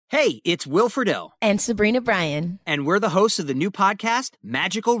Hey, it's Will Friedle. And Sabrina Bryan. And we're the hosts of the new podcast,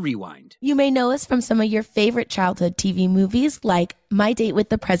 Magical Rewind. You may know us from some of your favorite childhood TV movies like My Date with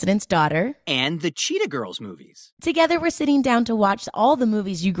the President's Daughter and the Cheetah Girls movies. Together, we're sitting down to watch all the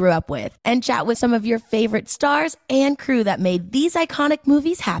movies you grew up with and chat with some of your favorite stars and crew that made these iconic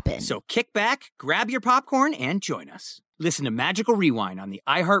movies happen. So kick back, grab your popcorn, and join us. Listen to Magical Rewind on the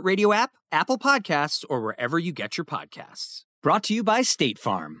iHeartRadio app, Apple Podcasts, or wherever you get your podcasts. Brought to you by State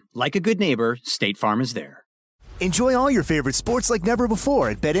Farm. Like a good neighbor, State Farm is there. Enjoy all your favorite sports like never before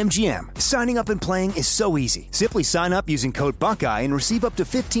at BetMGM. Signing up and playing is so easy. Simply sign up using code Buckeye and receive up to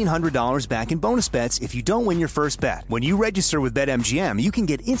 $1,500 back in bonus bets if you don't win your first bet. When you register with BetMGM, you can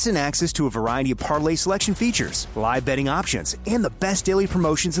get instant access to a variety of parlay selection features, live betting options, and the best daily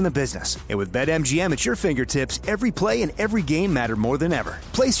promotions in the business. And with BetMGM at your fingertips, every play and every game matter more than ever.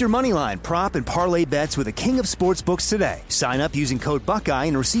 Place your moneyline, prop, and parlay bets with the king of sportsbooks today. Sign up using code Buckeye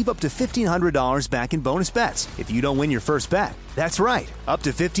and receive up to $1,500 back in bonus bets if you don't win your first bet. That's right, up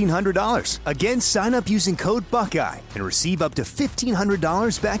to $1,500. Again, sign up using code Buckeye and receive up to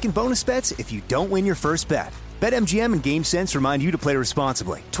 $1,500 back in bonus bets if you don't win your first bet. BetMGM and GameSense remind you to play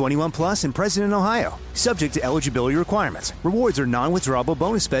responsibly. 21 plus and present in Ohio. Subject to eligibility requirements. Rewards are non-withdrawable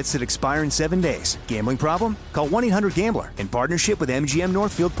bonus bets that expire in 7 days. Gambling problem? Call 1-800-GAMBLER in partnership with MGM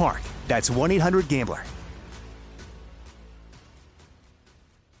Northfield Park. That's 1-800-GAMBLER.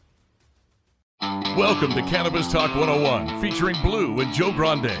 Welcome to Cannabis Talk 101, featuring Blue and Joe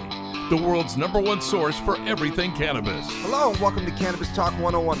Grande, the world's #1 source for everything cannabis. Hello and welcome to Cannabis Talk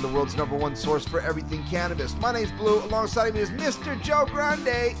 101, the world's #1 source for everything cannabis. My name's Blue, alongside me is Mr. Joe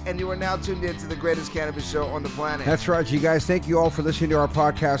Grande, and you are now tuned in to the greatest cannabis show on the planet. That's right, you guys. Thank you all for listening to our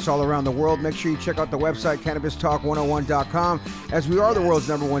podcast all around the world. Make sure you check out the website, CannabisTalk101.com, as we are the world's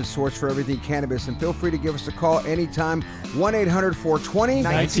 #1 source for everything cannabis. And feel free to give us a call anytime,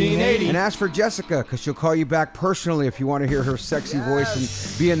 1-800-420-1980. And ask for Jessica, because she'll call you back personally if you want to hear her sexy voice and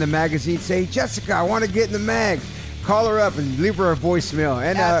be in the magazine. Say, Jessica, I want to get in the mag. Call her up and leave her a voicemail.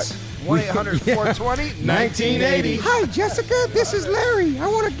 And 1-800-420-1980. Hi, Jessica. This is Larry. I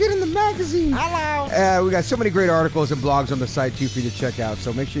want to get in the magazine. Hello. We got so many great articles and blogs on the site, too, for you to check out.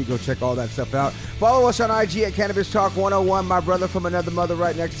 So make sure you go check all that stuff out. Follow us on IG at Cannabis Talk 101. My brother from another mother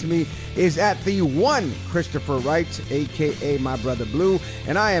right next to me is at the one Christopher Wright, a.k.a. my brother Blue.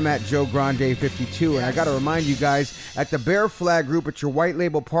 And I am at Joe Grande 52. And I got to remind you guys, at the Bear Flag Group, at your white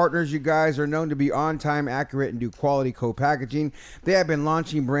label partners, you guys are known to be on time, accurate, and do quality co-packaging. They have been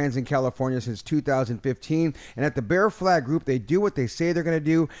launching brands in California since 2015. And at the Bear Flag Group, they do what they say they're going to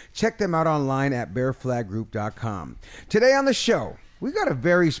do. Check them out online at bearflaggroup.com. Today on the show, we got a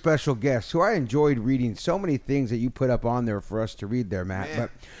very special guest who I enjoyed reading so many things that you put up on there for us to read there, Matt. Man. But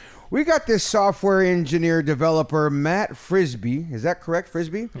we got this software engineer developer, Matt Frisbie. Is that correct,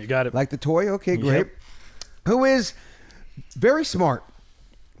 Frisbie? You got it. Like the toy? Okay, great. Yep. Who is very smart.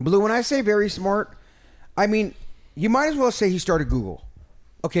 Blue, when I say very smart, I mean, you might as well say he started Google.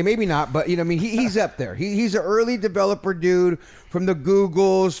 Okay, maybe not, but he's up there. He's an early developer dude, from the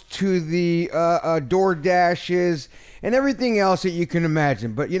Googles to the DoorDashes and everything else that you can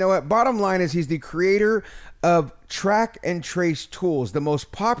imagine. But you know what? Bottom line is he's the creator of Track and Trace Tools, the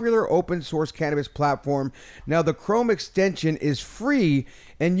most popular open source cannabis platform. Now, the Chrome extension is free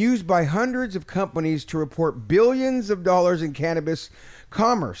and used by hundreds of companies to report billions of dollars in cannabis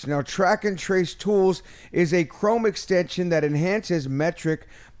commerce. Now, Track and Trace Tools is a Chrome extension that enhances metric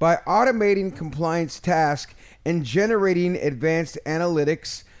by automating compliance tasks and generating advanced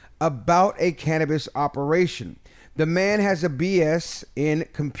analytics about a cannabis operation. The man has a BS in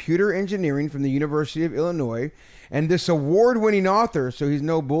computer engineering from the University of Illinois, and this award-winning author, so he's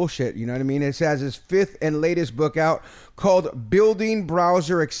no bullshit, you know what I mean? It has his 5th and latest book out called Building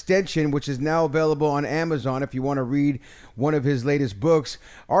Browser Extension, which is now available on Amazon if you want to read one of his latest books.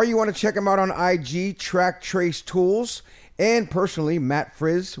 Or you want to check him out on IG, Track Trace Tools, and personally, Matt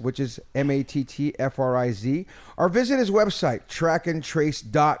Frizz, which is MattFriz, or visit his website,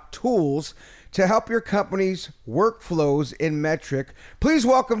 trackandtrace.tools, to help your company's workflows in metric. Please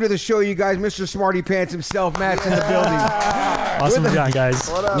welcome to the show, you guys, Mr. Smarty Pants himself. Matt's in the building. Awesome job, guys.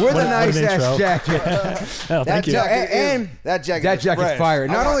 With a nice-ass jacket. Oh, thank you. That jacket's fire.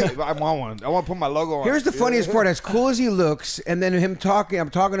 Not only I want one. I want to put my logo on. Here's the funniest part. As cool as he looks, and then I'm talking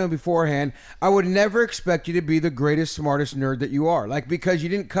to him beforehand, I would never expect you to be the greatest, smartest nerd that you are. Like, because you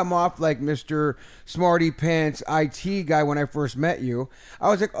didn't come off like Mr. Smarty Pants IT guy when I first met you. I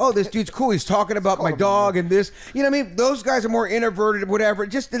was like, oh, this dude's cool. He's talking about my dog and this. You know what I mean? Those guys are more introverted, whatever.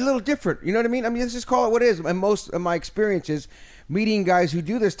 Just a little different. You know what I mean? I mean, let's just call it what it is. And most of my experiences meeting guys who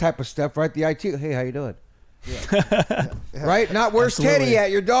do this type of stuff, right? The IT, hey, how you doing? Right? Not where's Teddy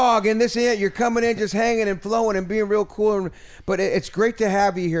at, your dog, and this and that. You're coming in just hanging and flowing and being real cool. But it's great to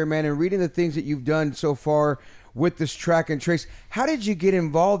have you here, man, and reading the things that you've done so far with this track and trace. How did you get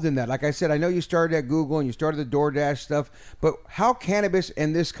involved in that? Like I said, I know you started at Google and you started the DoorDash stuff, but how cannabis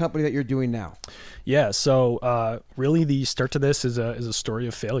and this company that you're doing now? Yeah, so really the start to this is a story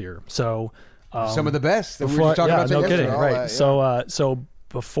of failure. So some of the best that we were before, just talking about no today. kidding, right? That, yeah. So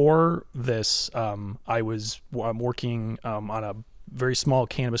before this, I'm working on a very small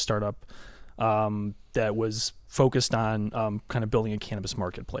cannabis startup that was focused on kind of building a cannabis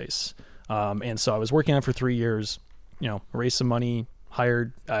marketplace. And so I was working on it for 3 years, raised some money,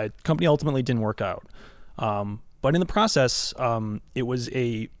 hired. Company ultimately didn't work out. But in the process, it was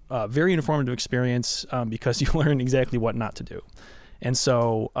a very informative experience because you learn exactly what not to do. And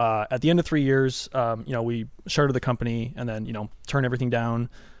so at the end of 3 years, we started the company and then, turned everything down.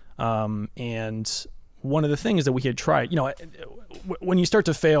 And one of the things that we had tried, when you start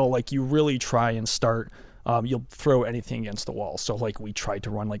to fail, like you really try and start, you'll throw anything against the wall. So like we tried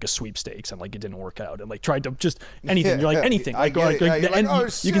to run like a sweepstakes and like it didn't work out, and like tried to just anything. You're like anything. Like the end,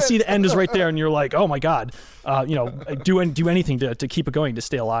 you can see the end is right there, and you're like, oh my god, do anything to keep it going, to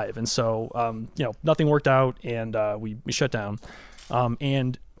stay alive. And so nothing worked out, and we shut down.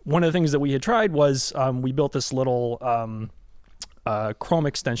 And one of the things that we had tried was we built this little Chrome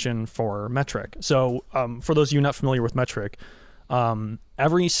extension for Metric. So for those of you not familiar with Metric,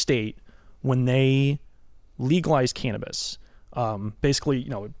 every state, when they legalize cannabis, basically,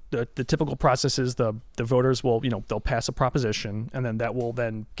 the typical process is the voters will, they'll pass a proposition, and then that will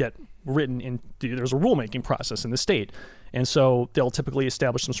then get written in. There's a rulemaking process in the state, and so they'll typically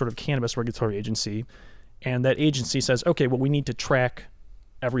establish some sort of cannabis regulatory agency, and that agency says, okay, well, we need to track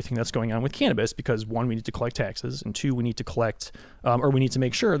everything that's going on with cannabis because, one, we need to collect taxes, and two, we need to collect, or we need to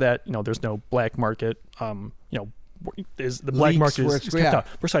make sure that there's no black market, is the black market is kept out.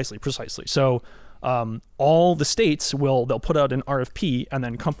 Precisely. So all the states they'll put out an RFP, and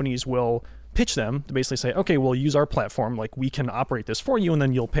then companies will pitch them to basically say, okay, we'll use our platform, like we can operate this for you, and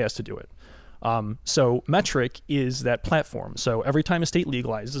then you'll pay us to do it. So Metric is that platform. So every time a state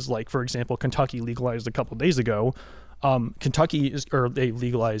legalizes, like for example, Kentucky legalized a couple of days ago, they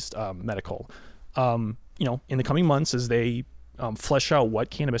legalized medical. In the coming months, as they flesh out what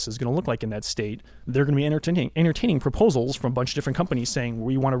cannabis is going to look like in that state, they're going to be entertaining proposals from a bunch of different companies saying,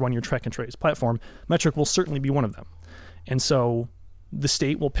 we want to run your track and trace platform. Metric will certainly be one of them. And so the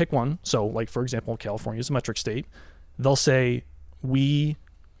state will pick one. So like, for example, California is a Metric state. They'll say, we're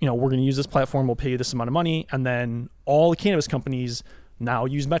going to use this platform. We'll pay you this amount of money. And then all the cannabis companies now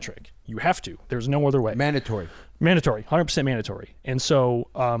use Metric. You have to. There's no other way. Mandatory, 100% mandatory. And so,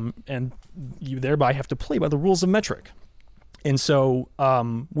 and you thereby have to play by the rules of Metric. And so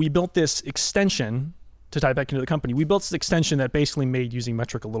we built this extension to tie back into the company. We built this extension that basically made using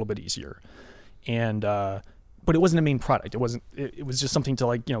Metric a little bit easier. And but it wasn't a main product. It wasn't. It was just something to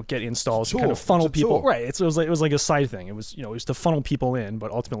like get installs to kind of funnel people. Right. It was like a side thing. It was it was to funnel people in, but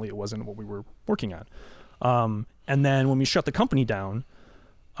ultimately it wasn't what we were working on. And then when we shut the company down,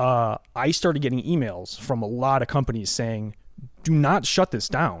 I started getting emails from a lot of companies saying, do not shut this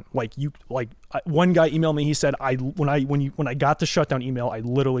down. One guy emailed me. He said, when I got the shutdown email, I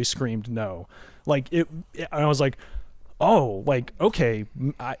literally screamed no. And I was like, oh, okay.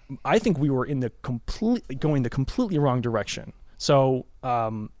 I think we were going the completely wrong direction. So,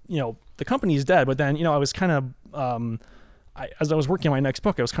 the company is dead. But then, I was kind of, as I was working on my next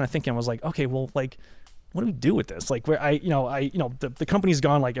book, I was kind of thinking, I was like, okay, well, what do we do with this? The company's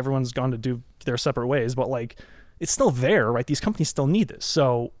gone. Everyone's gone to do their separate ways, but it's still there, right? These companies still need this.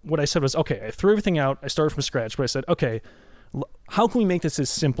 So what I said was, okay, I threw everything out. I started from scratch, but I said, okay, how can we make this as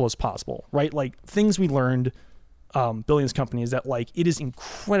simple as possible, right? Things we learned building this company is that it is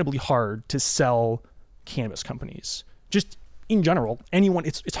incredibly hard to sell cannabis companies. Just in general, anyone,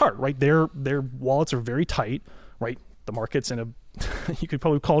 it's hard, right? Their wallets are very tight, right? The market's in a, you could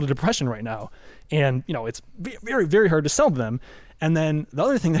probably call it a depression right now. And, it's very, very hard to sell them. And then the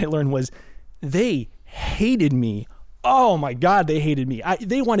other thing that I learned was they hated me. Oh my God, they hated me.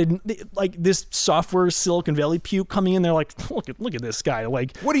 They wanted this software Silicon Valley puke coming in there. Look at this guy.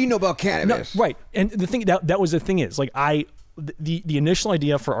 What do you know about cannabis? No, right. And the thing that was the thing is the initial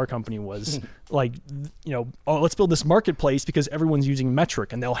idea for our company was let's build this marketplace because everyone's using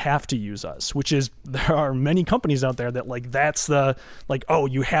Metric and they'll have to use us, which is, there are many companies out there that that's the,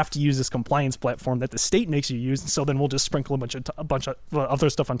 you have to use this compliance platform that the state makes you use. And so then we'll just sprinkle a bunch of other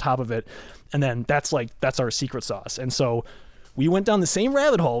stuff on top of it. And then that's our secret sauce. And so we went down the same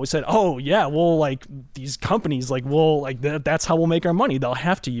rabbit hole. We said, oh yeah, well, like these companies, like that's how we'll make our money. They'll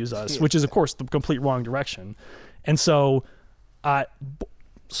have to use us, which is of course the complete wrong direction. And so,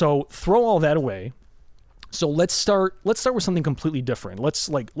 so throw all that away. So let's start with something completely different. Let's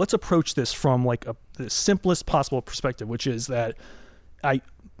approach this from like the simplest possible perspective, which is that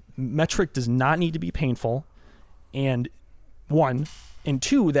metric does not need to be painful, and one, and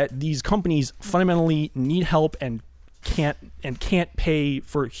two, that these companies fundamentally need help and can't pay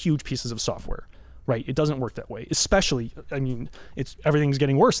for huge pieces of software, right? It doesn't work that way. Especially, I mean, everything's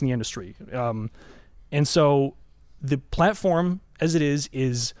getting worse in the industry, and so the platform as it is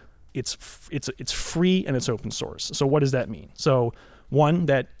it's free and it's open source. So what does that mean? So one,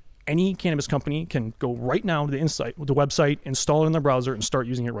 that any cannabis company can go right now to the website, install it in their browser, and start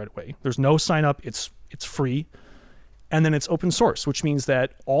using it right away. There's no sign up. It's free. And then it's open source, which means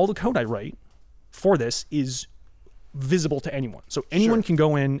that all the code I write for this is visible to anyone. So anyone can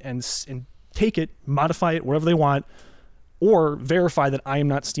go in and take it, modify it, whatever they want, or verify that I am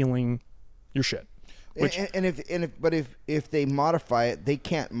not stealing your shit. If they modify it, they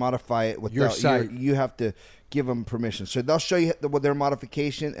can't modify it without your site. You have to give them permission. So they'll show you their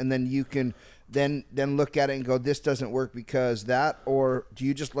modification, and then you can then look at it and go, this doesn't work because that, or do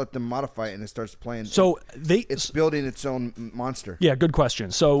you just let them modify it and it starts playing? So it's building its own monster. Yeah, good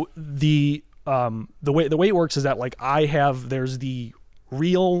question. So the way it works is that like there's the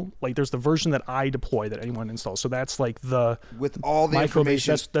version that I deploy that anyone installs. So that's like with all the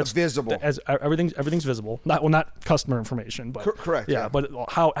information that's visible. As everything's visible. Not customer information, but correct. Yeah, but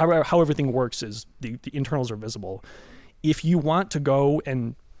how everything works is the internals are visible. If you want to go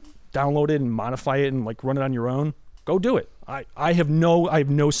and download it and modify it and like run it on your own, go do it. I have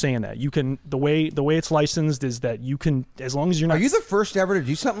no say in that. You can the way it's licensed is that you can, as long as you're not. Are you the first ever to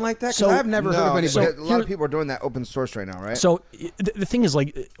do something like that? Because I've never heard of anybody. A lot of people are doing that open source right now, right? So the thing is,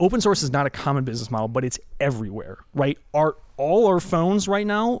 like, open source is not a common business model, but it's everywhere, right? All our phones right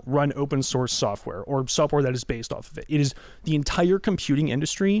now run open source software or software that is based off of it. It is the entire computing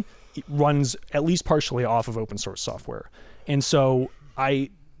industry. It runs at least partially off of open source software, and so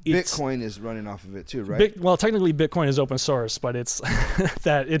Bitcoin is running off of it too, right? Well, technically Bitcoin is open source, but it's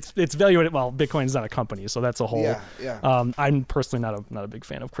valued. Well, Bitcoin is not a company, so that's a whole. Yeah. I'm personally not a big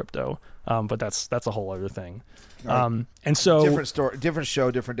fan of crypto, but that's a whole other thing. Right. And so different story, different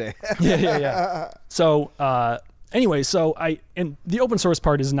show, different day. yeah. So anyway, and the open source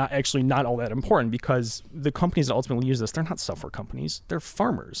part is not all that important because the companies that ultimately use this, they're not software companies. They're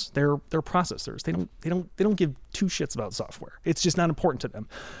farmers. They're processors. They don't give two shits about software. It's just not important to them.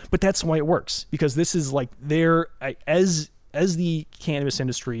 But that's why it works, because this is like as the cannabis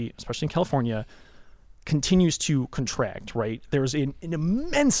industry, especially in California, continues to contract, right? There's an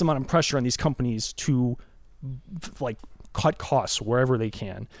immense amount of pressure on these companies to like cut costs wherever they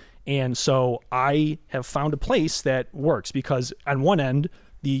can. And so I have found a place that works because on one end,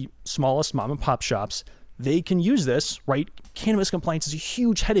 the smallest mom and pop shops, they can use this, right? Cannabis compliance is a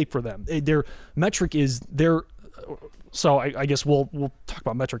huge headache for them. Their metric is so I guess we'll talk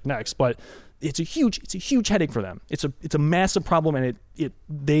about metric next, but it's a huge headache for them. It's a massive problem, and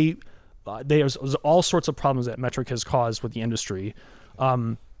there's all sorts of problems that metric has caused with the industry.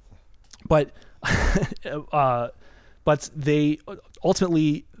 But they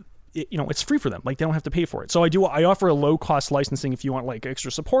ultimately, it's free for them. Like, they don't have to pay for it. So I offer a low cost licensing if you want like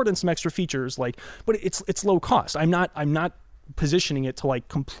extra support and some extra features, like, but it's low cost. I'm not positioning it to like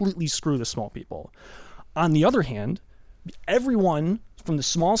completely screw the small people. On the other hand, everyone from the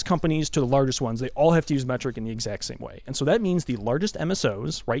smallest companies to the largest ones, they all have to use metric in the exact same way. And so that means the largest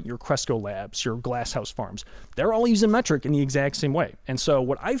MSOs, right, your Cresco Labs, your Glasshouse Farms, they're all using metric in the exact same way. And so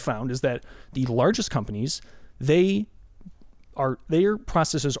what I found is that the largest companies, their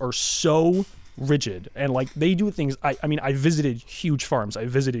processes are so rigid, and like they do things. I visited huge farms, I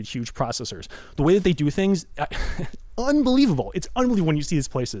visited huge processors. The way that they do things, unbelievable. It's unbelievable when you see these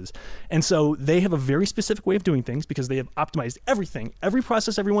places. And so they have a very specific way of doing things because they have optimized everything. Every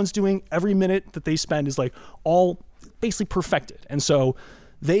process everyone's doing, every minute that they spend is like all basically perfected. And so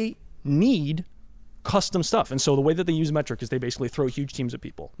they need custom stuff. And so the way that they use metric is they basically throw huge teams of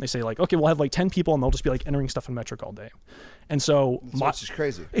people. They say like, okay, we'll have like 10 people and they'll just be like entering stuff in metric all day. And so it's just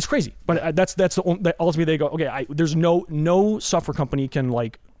crazy. It's crazy. But that's ultimately they go, okay, there's no software company can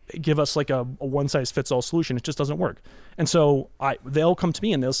like give us like a one size fits all solution. It just doesn't work. And so they'll come to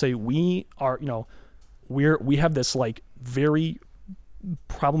me and they'll say, we have this like very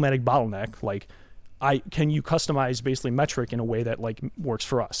problematic bottleneck. Like, can you customize basically metric in a way that like works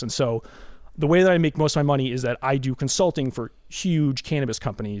for us? And so the way that I make most of my money is that I do consulting for huge cannabis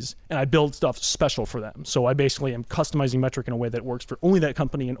companies, and I build stuff special for them. So I basically am customizing Metric in a way that works for only that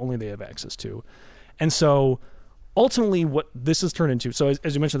company and only they have access to. And so ultimately what this has turned into, so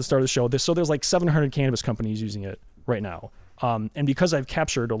as you mentioned at the start of the show, there's like 700 cannabis companies using it right now. And because I've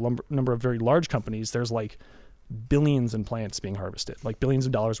captured a number of very large companies, there's like billions in plants being harvested, like billions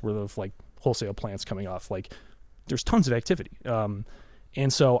of dollars worth of like wholesale plants coming off. Like there's tons of activity.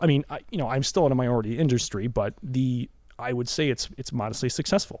 And so, I mean, I'm still in a minority industry, but I would say it's modestly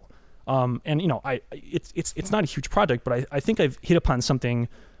successful. And it's not a huge project, but I think I've hit upon something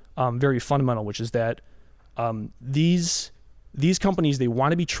very fundamental, which is that these companies, they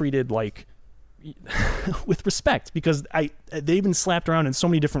want to be treated like with respect, because they've been slapped around in so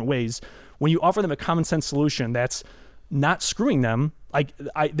many different ways. When you offer them a common sense solution that's not screwing them,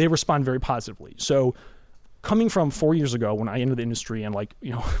 they respond very positively. So coming from 4 years ago when I entered the industry, and like,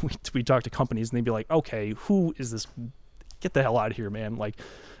 we talk to companies and they'd be like, okay, who is this? Get the hell out of here, man. Like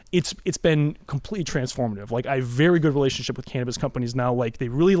it's been completely transformative. Like I have a very good relationship with cannabis companies now. Like they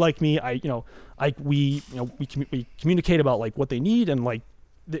really like me. We communicate about like what they need, and like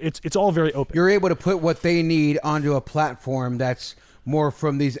it's all very open. You're able to put what they need onto a platform that's more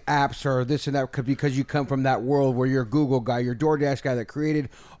from these apps or this and that, because you come from that world where you're a Google guy, you're a DoorDash guy that created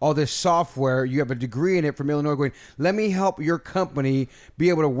all this software. You have a degree in it from Illinois, going, let me help your company be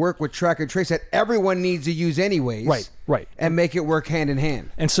able to work with track and trace that everyone needs to use anyways. Right. And make it work hand in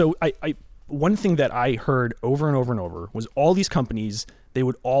hand. And so one thing that I heard over and over and over was all these companies, they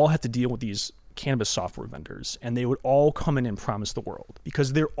would all have to deal with these cannabis software vendors, and they would all come in and promise the world,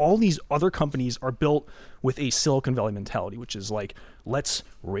 because all these other companies are built with a Silicon Valley mentality, which is like, let's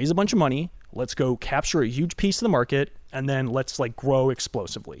raise a bunch of money, let's go capture a huge piece of the market, and then let's like grow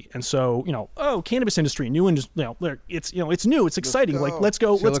explosively. And so, cannabis industry, new industry, it's new, it's exciting. Let's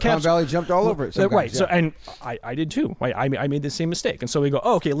go. Silicon let's capture. Valley jumped all over it. Right. Yeah. So, and I did too. Right? I made the same mistake. And so we go,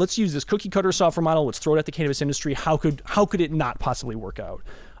 okay, let's use this cookie cutter software model. Let's throw it at the cannabis industry. How could it not possibly work out?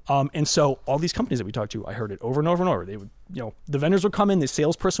 And so all these companies that we talked to, I heard it over and over and over. They would, the vendors would come in, the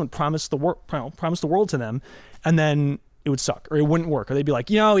salesperson would promise the world to them, and then it would suck, or it wouldn't work, or they'd be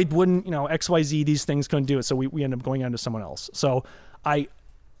like, it wouldn't, XYZ, these things couldn't do it. So we end up going on to someone else. So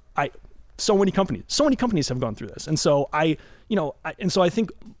so many companies have gone through this. And so I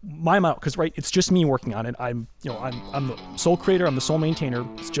think my model, because it's just me working on it. I'm the sole creator, I'm the sole maintainer.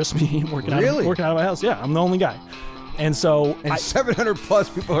 It's just me working out of my house. Yeah, I'm the only guy. And so 700 plus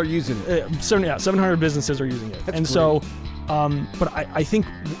people are using it. 700 businesses are using it. That's and great. So, but I think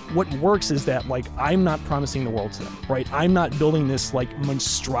what works is that like I'm not promising the world to them, right? I'm not building this like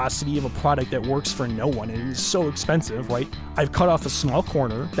monstrosity of a product that works for no one, and it is so expensive, right? I've cut off a small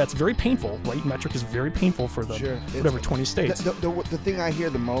corner that's very painful, right? Metric is very painful for the 20 states. The thing I hear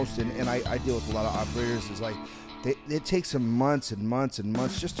the most, and I deal with a lot of operators, is like, it takes them months and months and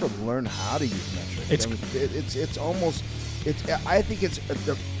months just to learn how to use Metric. I think it's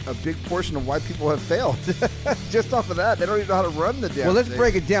a big portion of why people have failed. Just off of that, they don't even know how to run the damn Well, let's thing.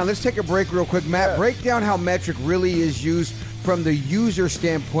 break it down. Let's take a break real quick. Matt, break down how Metric really is used from the user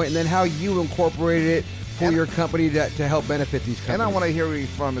standpoint, and then how you incorporated it for your company to help benefit these companies. And I want to hear where you're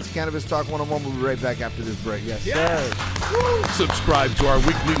from. It's Cannabis Talk 101. We'll be right back after this break. Yes, sir. Subscribe to our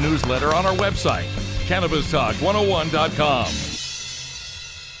weekly newsletter on our website, CannabisTalk101.com.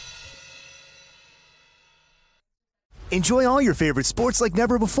 Enjoy all your favorite sports like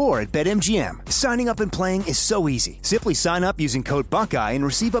never before at BetMGM. Signing up and playing is so easy. Simply sign up using code Buckeye and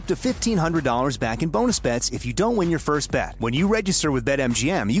receive up to $1,500 back in bonus bets if you don't win your first bet. When you register with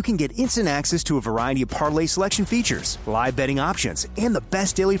BetMGM, you can get instant access to a variety of parlay selection features, live betting options, and the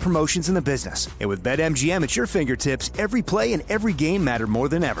best daily promotions in the business. And with BetMGM at your fingertips, every play and every game matter more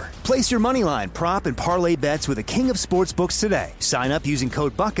than ever. Place your moneyline, prop, and parlay bets with the king of sportsbooks today. Sign up using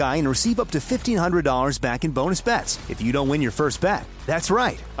code Buckeye and receive up to $1,500 back in bonus bets if you don't win your first bet. That's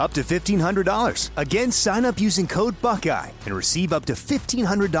right, up to $1,500. Again, sign up using code Buckeye and receive up to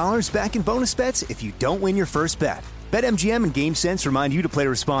 $1,500 back in bonus bets if you don't win your first bet. BetMGM and GameSense remind you to play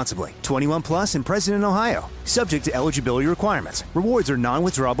responsibly. 21 plus and present in Ohio. Subject to eligibility requirements. Rewards are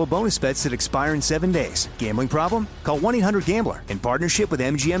non-withdrawable bonus bets that expire in 7 days. Gambling problem? Call 1-800-GAMBLER in partnership with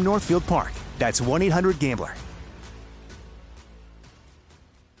MGM Northfield Park. That's 1-800-GAMBLER.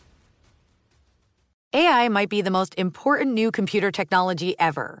 AI might be the most important new computer technology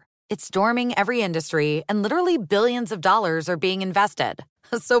ever. It's storming every industry, and literally billions of dollars are being invested.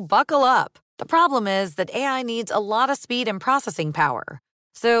 So buckle up. The problem is that AI needs a lot of speed and processing power.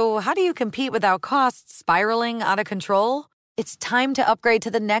 So how do you compete without costs spiraling out of control? It's time to upgrade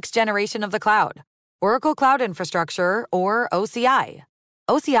to the next generation of the cloud, Oracle Cloud Infrastructure, or OCI.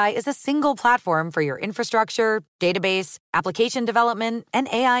 OCI is a single platform for your infrastructure, database, application development, and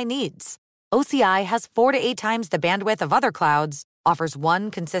AI needs. OCI has 4 to 8 times the bandwidth of other clouds, offers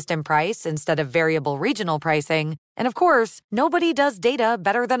one consistent price instead of variable regional pricing, and of course, nobody does data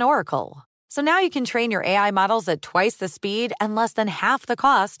better than Oracle. So now you can train your AI models at twice the speed and less than half the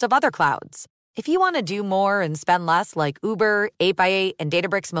cost of other clouds. If you want to do more and spend less like Uber, 8x8, and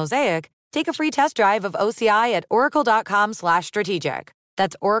Databricks Mosaic, take a free test drive of OCI at oracle.com/strategic.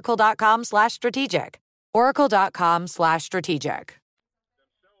 That's oracle.com/strategic. Oracle.com/strategic.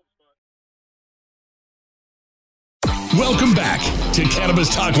 Welcome back to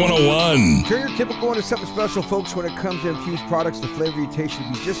Cannabis Talk 101. Turn your typical into something special, folks. When it comes to infused products, the flavor you taste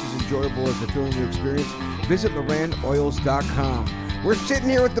should be just as enjoyable as the feeling you experience. Visit LorandOils.com. We're sitting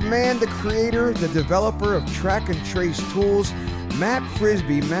here with the man, the creator, the developer of track and trace tools, Matt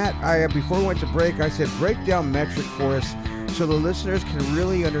Frisbie. Matt, before we went to break, I said break down metric for us so the listeners can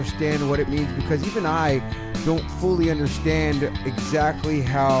really understand what it means, because even I don't fully understand exactly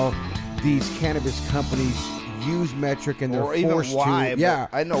how these cannabis companies use metric, and they're or even forced why. to. Yeah,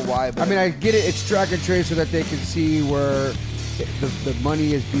 I know why. But I mean, I get it. It's track and trace so that they can see where the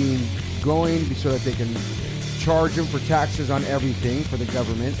money is being going, so that they can charge them for taxes on everything for the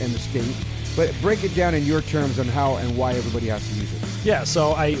government and the state. But break it down in your terms on how and why everybody has to use it. Yeah,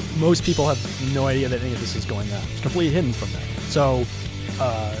 so most people have no idea that any of this is going on. It's completely hidden from them. So in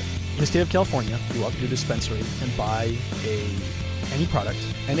the state of California, you walk to your dispensary and buy any product.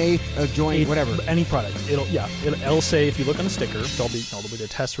 An eighth, a joint, whatever. Any product. It'll say, if you look on the sticker, there'll be the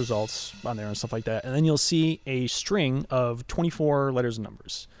test results on there and stuff like that. And then you'll see a string of 24 letters and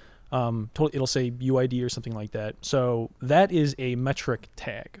numbers. It'll say UID or something like that. So that is a metric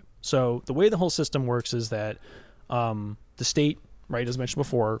tag. So the way the whole system works is that the state, right, as mentioned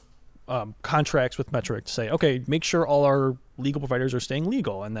before, contracts with Metric to say, okay, make sure all our legal providers are staying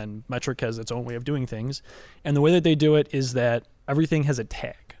legal. And then Metric has its own way of doing things. And the way that they do it is that everything has a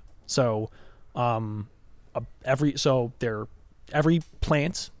tag. So every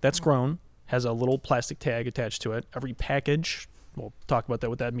plant that's grown has a little plastic tag attached to it. Every package, we'll talk about that,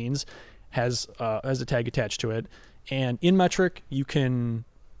 what that means, has a tag attached to it. And in Metric, you can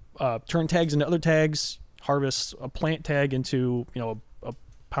turn tags into other tags, harvest a plant tag into a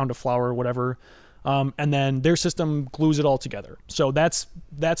pound of flour or whatever, and then their system glues it all together. So that's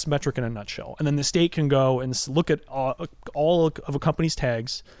Metric in a nutshell. And then the state can go and look at all of a company's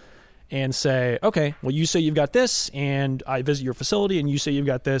tags and say, okay, well, you say you've got this, and I visit your facility, and you say you've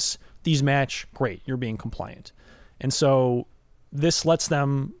got this. These match. Great, you're being compliant. And so this lets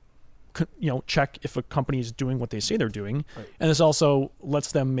them check if a company is doing what they say they're doing. Right. And this also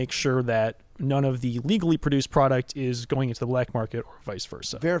lets them make sure that none of the legally produced product is going into the black market or vice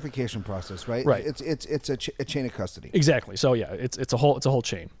versa. Verification process, right? Right. It's a chain of custody. Exactly. So yeah, it's a whole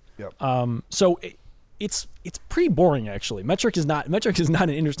chain. Yep. So it's pretty boring, actually. Metric is not an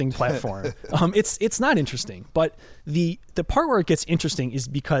interesting platform. It's not interesting, but the part where it gets interesting is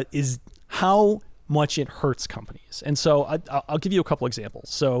how much it hurts companies. And so I'll give you a couple examples.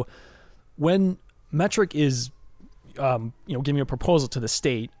 So when Metric is giving a proposal to the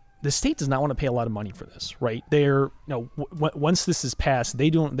state does not want to pay a lot of money for this, right? They're once this is passed, they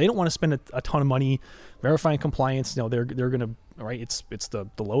don't want to spend a ton of money verifying compliance. They're gonna, right? It's the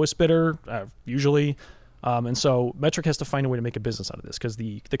lowest bidder usually, and so Metric has to find a way to make a business out of this, because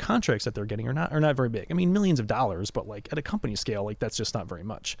the contracts that they're getting are not very big. I mean, millions of dollars, but like at a company scale, like that's just not very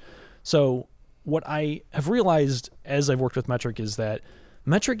much. So what I have realized as I've worked with Metric is that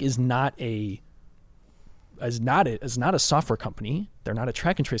Metric is not a software company. They're not a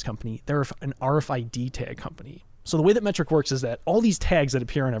track and trace company. They're an RFID tag company. So the way that Metric works is that all these tags that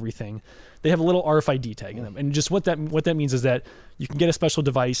appear on everything, they have a little RFID tag in them. And just what that means is that you can get a special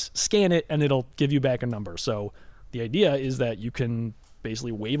device, scan it, and it'll give you back a number. So the idea is that you can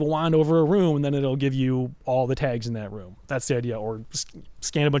basically wave a wand over a room, and then it'll give you all the tags in that room. That's the idea. Or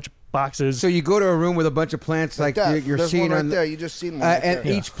scan a bunch of boxes. So you go to a room with a bunch of plants like you're There's seeing one right on there. You just seen one. and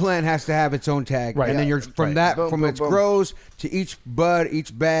each plant has to have its own tag, right? And then you're from that, boom, from boom, its boom. grows to each bud,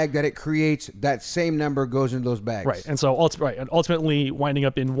 each bag that it creates, that same number goes into those bags, right? And so ultimately winding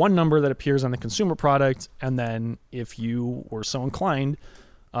up in one number that appears on the consumer product, and then if you were so inclined,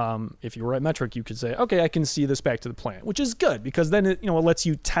 if you were at Metric, you could say, okay, I can see this back to the plant, which is good, because then it lets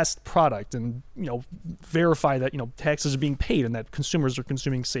you test product and verify that taxes are being paid and that consumers are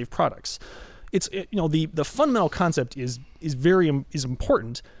consuming safe products. The fundamental concept is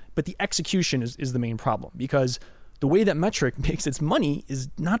important, but the execution is the main problem, because the way that Metric makes its money is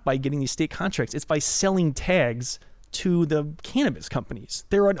not by getting these state contracts, it's by selling tags to the cannabis companies.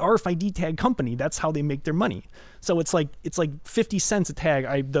 They're an RFID tag company. That's how they make their money. So it's like 50 cents a tag.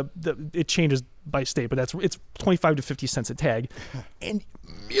 It changes by state, but it's 25 to 50 cents a tag, and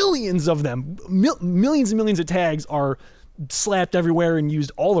millions of them, millions and millions of tags are slapped everywhere and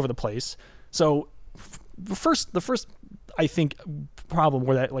used all over the place. So the first I think problem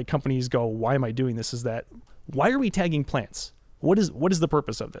where that like companies go, why am I doing this, is that why are we tagging plants? What is the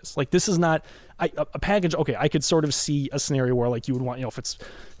purpose of this? Like, this is not a package. Okay, I could sort of see a scenario where like you would want, if it's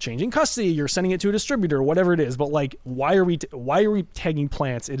changing custody, you're sending it to a distributor, whatever it is. But like, why are we tagging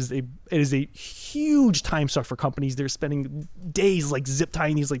plants? It is a huge time suck for companies. They're spending days like zip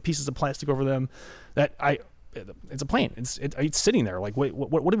tying these like pieces of plastic over them. It's a plant. It's sitting there. Like, wait,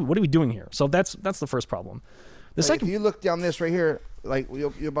 what are we doing here? So that's the first problem. The second, if you look down this right here, like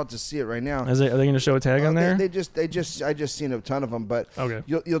you're about to see it right now. Are they going to show a tag on there? I just seen a ton of them, but okay.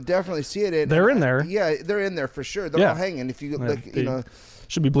 You'll definitely see it. They're in there. Yeah, they're in there for sure. They're all hanging. If you look,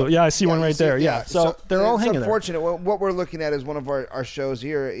 should be blue. Yeah, I see one right there. Yeah, so they're all hanging there. It's unfortunate. What we're looking at is one of our shows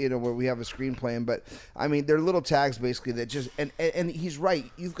here, where we have a screen playing. But I mean, they're little tags basically that just and he's right.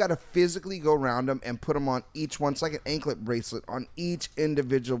 You've got to physically go around them and put them on each one. It's like an anklet bracelet on each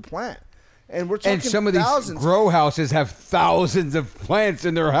individual plant. And we're talking some of thousands. These grow houses have thousands of plants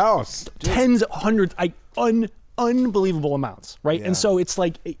in their house. Tens, hundreds, unbelievable amounts, right? Yeah. And so it's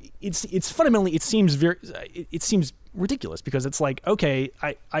like it's fundamentally it seems ridiculous because it's like, okay,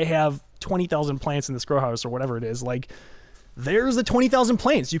 I have 20,000 plants in this grow house or whatever it is. Like, there's the 20,000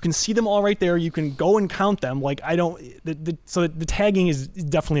 plants. You can see them all right there. You can go and count them. Like, so the tagging is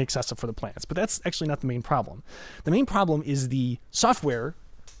definitely excessive for the plants, but that's actually not the main problem. The main problem is the software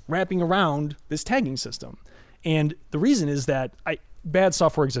wrapping around this tagging system. And the reason is that bad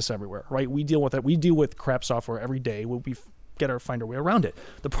software exists everywhere, right? We deal with it. We deal with crap software every day. We find our way around it.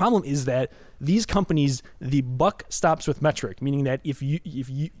 The problem is that these companies, the buck stops with metric, meaning that if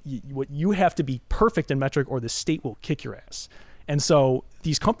you have to be perfect in metric or the state will kick your ass. And so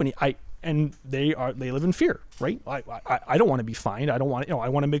these companies, they live in fear, right? I don't want to be fined. I don't want I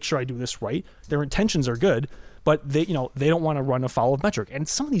want to make sure I do this right. Their intentions are good, but they don't want to run afoul of metric. And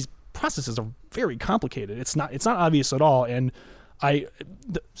some of these processes are very complicated. It's not obvious at all. And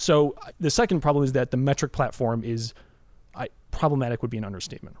so the second problem is that the metric platform is problematic, would be an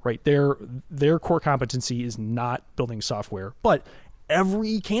understatement, right? Their core competency is not building software, but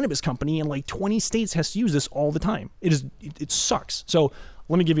every cannabis company in like 20 states has to use this all the time. It sucks. So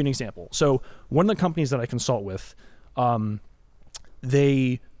let me give you an example. So one of the companies that I consult with,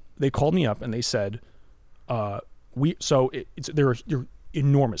 they called me up and they said, they're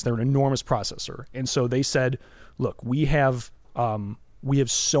enormous. They're an enormous processor. And so they said, look, we have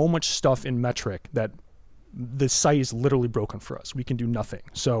so much stuff in metric that the site is literally broken for us. We can do nothing.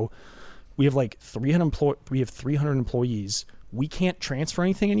 So we have like 300 employees. We can't transfer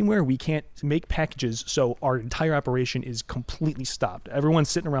anything anywhere. We can't make packages. So our entire operation is completely stopped. Everyone's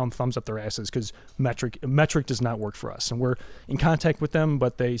sitting around thumbs up their asses because metric does not work for us. And we're in contact with them,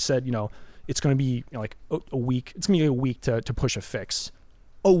 but they said, it's going to be like a week. It's going to be a week to push a fix.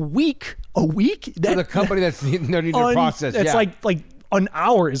 A week? For the company that's need to process. It's like an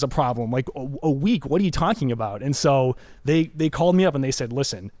hour is a problem. Like a week. What are you talking about? And so they called me up and they said,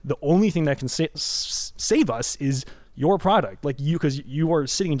 listen, the only thing that can save us is your product, like because you are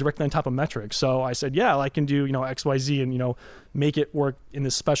sitting directly on top of metric. So I said, yeah, I can do, X, Y, Z and, make it work in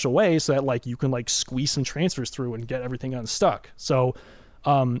this special way so that like you can like squeeze some transfers through and get everything unstuck. So,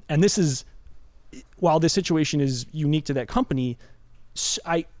 and this is, while this situation is unique to that company,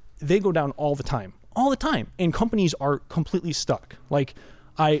 they go down all the time, and companies are completely stuck. Like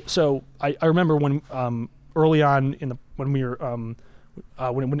I remember when early on when we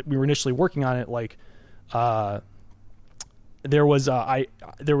were initially working on it, like there was a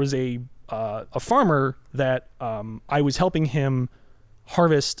farmer that I was helping him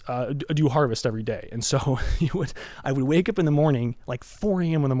do harvest every day. And so I would wake up in the morning, like 4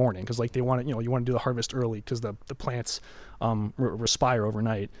 a.m. in the morning, because like they want to, you want to do the harvest early because the plants respire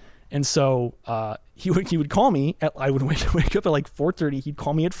overnight. And so he would call me I would wake up at like 4:30. He'd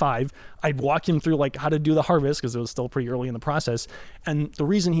call me at 5. I'd walk him through like how to do the harvest because it was still pretty early in the process. And the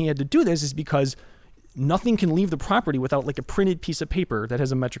reason he had to do this is because nothing can leave the property without like a printed piece of paper that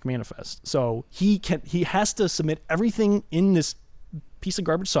has a metric manifest. So he has to submit everything in this piece of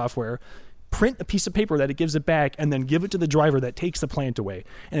garbage software, print a piece of paper that it gives it back, and then give it to the driver that takes the plant away.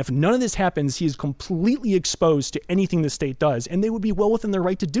 And if none of this happens, he is completely exposed to anything the state does, and they would be well within their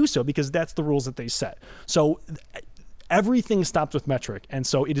right to do so because that's the rules that they set. So everything stops with metric, and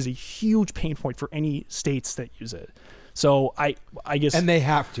so it is a huge pain point for any states that use it. So I guess, and they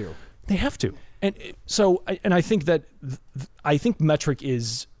have to. They have to. And so, and I think that I think metric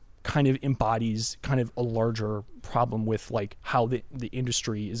is kind of embodies kind of a larger problem with like how the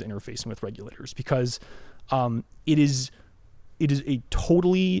industry is interfacing with regulators, because it is a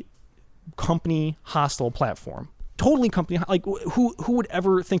totally company hostile platform. Totally company, like who would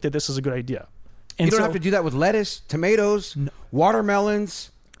ever think that this is a good idea? And you don't have to do that with lettuce, tomatoes,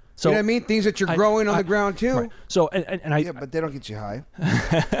 watermelons. So, you know what I mean? Things that you're growing on the ground too. Right. So and I Yeah, but they don't get you high.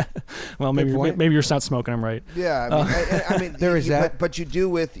 well, maybe you're not smoking them right. Yeah, I mean, there is that. But you do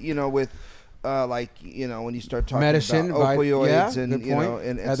with like when you start talking medicine, about opioids and good point.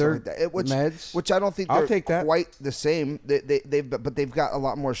 and other stuff like that, meds, which I don't think I'll they're take that. quite the same. They've got a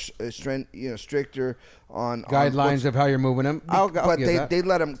lot more stricter on guidelines of how you're moving them. But they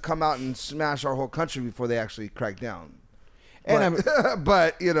let them come out and smash our whole country before they actually crack down. And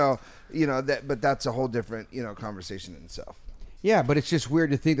but that's a whole different conversation in itself. Yeah, but it's just weird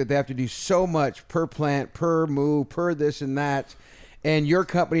to think that they have to do so much per plant, per move, per this and that. And your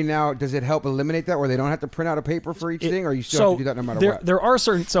company now, does it help eliminate that, where they don't have to print out a paper for each thing, or you still have to do that no matter what? There are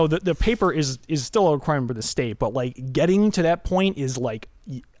certain. So the paper is still a requirement for the state, but like getting to that point is like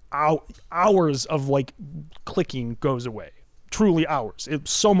hours of like clicking goes away. Truly hours.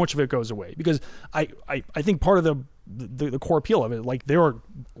 So much of it goes away, because I think part of the core appeal of it, like there are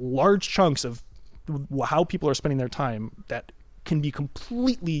large chunks of how people are spending their time that can be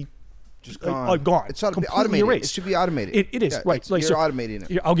completely just gone. It's not automated. Erased. It should be automated. It is, right. Like, you're automating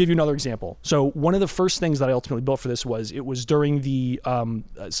it. I'll give you another example. So one of the first things that I ultimately built for this was during the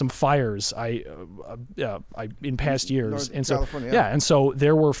some fires in past years, and so California, and so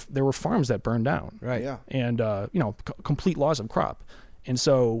there were farms that burned down, right? Yeah, and complete loss of crop, and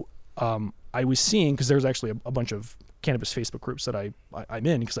so I was seeing, because there's actually a bunch of cannabis Facebook groups that I'm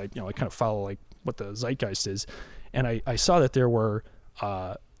in, because I kind of follow like what the zeitgeist is, and I saw that there were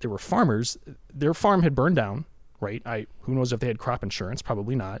farmers, their farm had burned down, right? Who knows if they had crop insurance?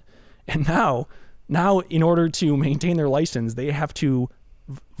 Probably not. And now in order to maintain their license, they have to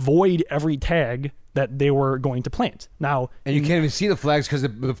void every tag that they were going to plant. Now, and you can't even see the flags because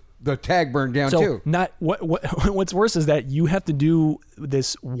the tag burned down too. Not what's worse is that you have to do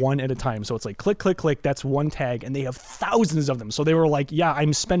this one at a time. So it's like click, click, click. That's one tag, and they have thousands of them. So they were like, "Yeah,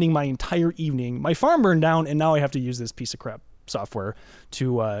 I'm spending my entire evening. My farm burned down, and now I have to use this piece of crap software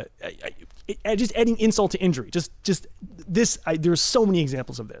to just adding insult to injury. Just this. There's so many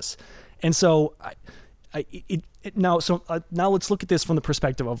examples of this, and so now let's look at this from the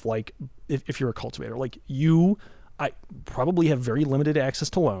perspective of like if you're a cultivator, like I probably have very limited access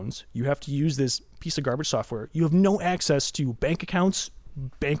to loans. You have to use this piece of garbage software. You have no access to bank accounts.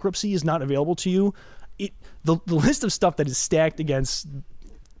 Bankruptcy is not available to you. The list of stuff that is stacked against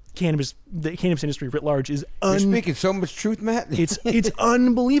the cannabis industry writ large is You're speaking so much truth, Matt. It's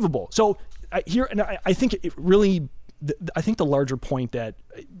unbelievable. So I think it really, I think the larger point that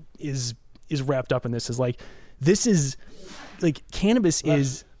is wrapped up in this is like, this is like cannabis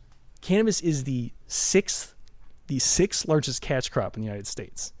is the sixth largest cash crop in the United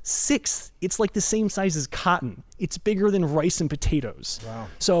States. Sixth. It's like the same size as cotton. It's bigger than rice and potatoes. Wow.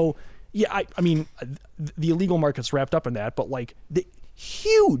 So yeah, I mean, the illegal market's wrapped up in that, but like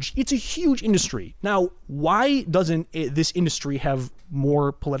huge. It's a huge industry. Now, why doesn't this industry have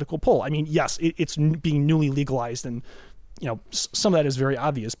more political pull? I mean, yes, it's being newly legalized, and some of that is very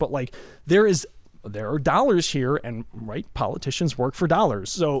obvious. But like, there are dollars here, and right, politicians work for dollars.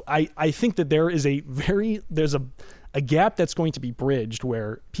 So I think that there's a gap that's going to be bridged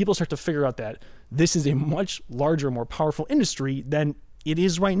where people start to figure out that this is a much larger, more powerful industry than it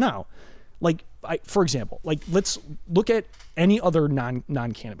is right now. Like, for example, like let's look at any other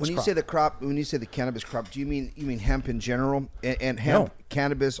non-cannabis When you crop. say the crop, when you say the cannabis crop, do you mean hemp in general and hemp,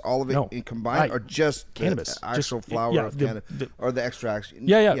 cannabis, all of it combined, or just cannabis, the actual flower of cannabis, or the extracts?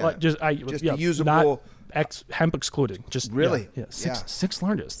 Like just the usable. Hemp excluded. Just really, sixth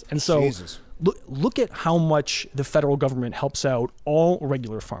largest. And so Jesus. Look at how much the federal government helps out all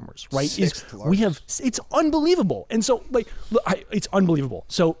regular farmers, right? It's unbelievable. And so it's unbelievable.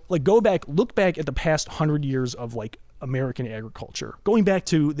 So like look back at the past 100 years of like American agriculture, going back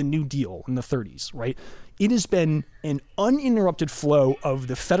to the New Deal in the 30s, right? It has been an uninterrupted flow of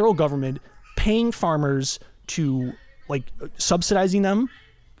the federal government paying farmers to like subsidizing them,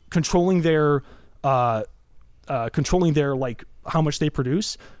 controlling their like how much they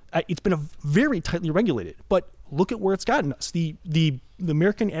produce. It's been very tightly regulated, but look at where it's gotten us. The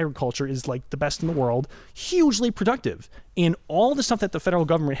American agriculture is like the best in the world, hugely productive, and all the stuff that the federal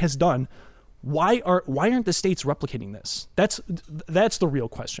government has done. Why aren't the states replicating this? That's the real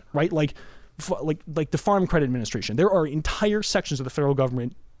question, right? Like the Farm Credit Administration. There are entire sections of the federal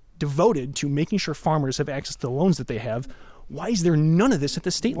government devoted to making sure farmers have access to the loans that they have. Why is there none of this at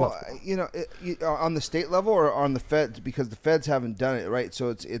the state level? On the state level or on the feds, because the feds haven't done it, right? So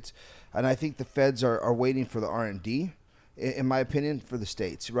it's and I think the feds are waiting for the R&D, in my opinion, for the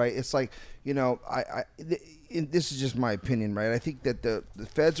states, right? It's like, this is just my opinion, right? I think that the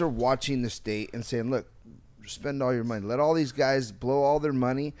feds are watching the state and saying, look, spend all your money. Let all these guys blow all their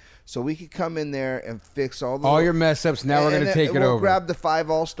money so we could come in there and fix all your mess ups. Now we're going to take it over. We'll grab the 5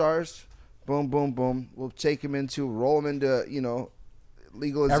 all-stars. Boom, boom, boom. We'll take them roll them into,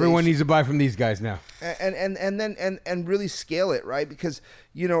 legalization. Everyone needs to buy from these guys now. And then really scale it, right? Because,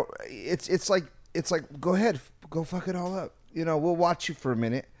 it's like go ahead, go fuck it all up. We'll watch you for a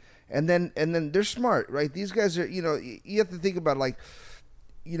minute. And then they're smart, right? These guys are, you have to think about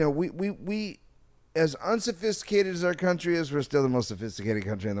we as unsophisticated as our country is, we're still the most sophisticated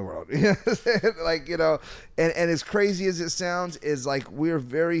country in the world. And as crazy as it sounds, is like we're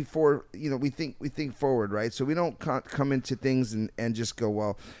very we think forward, right? So we don't come into things and just go,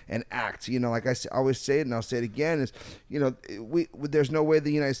 well, and act. Like I always say it, and I'll say it again, is, there's no way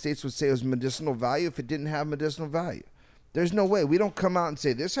the United States would say it was medicinal value if it didn't have medicinal value. There's no way. We don't come out and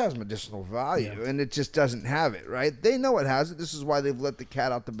say this has medicinal value, and it just doesn't have it, right? They know it has it. This is why they've let the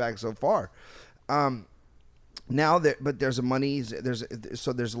cat out the bag so far. But there's a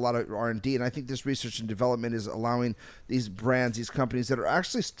there's a lot of R&D, and I think this research and development is allowing these brands, these companies that are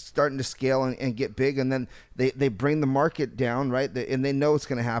actually starting to scale and get big, and then they bring the market down, right? And they know it's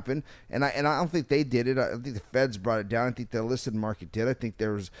going to happen. And I don't think they did it. I think the feds brought it down. I think the illicit market did. I think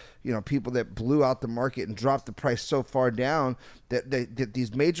there was people that blew out the market and dropped the price so far down that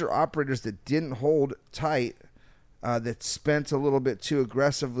these major operators that didn't hold tight. That spent a little bit too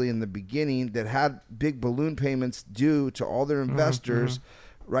aggressively in the beginning, that had big balloon payments due to all their investors,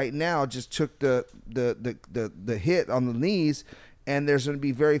 right now just took the hit on the knees, and there's going to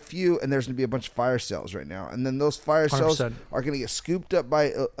be very few, and there's going to be a bunch of fire sales right now, and then those fire sales 100%. are going to get scooped up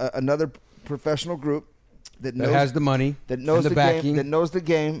by another professional group that has the money, that knows the backing, game, that knows the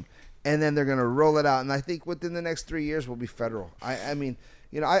game, and then they're going to roll it out. And I think within the next 3 years will be federal. I've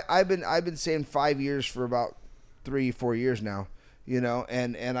been saying 5 years for about 3-4 years now,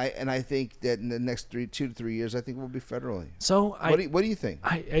 and I think that in the next 2 to 3 years, I think we'll be federally. So what do you think?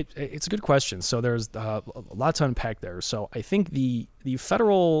 It's a good question. So there's a lot to unpack there. So I think the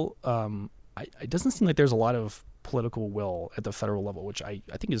federal, it doesn't seem like there's a lot of political will at the federal level, which I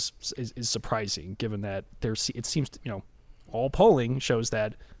think is surprising, given that it seems all polling shows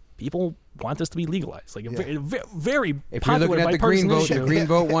that people want this to be legalized. Like a very if popular, you're looking at the green vote, issue. the green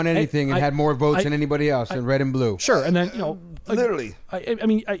vote won anything and had more votes than anybody else in red and blue. Sure, and then literally.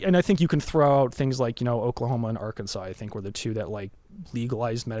 I think you can throw out things like Oklahoma and Arkansas. I think were the two that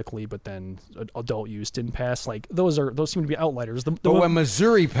legalized medically, but then adult use didn't pass. Like those seem to be outliers. But when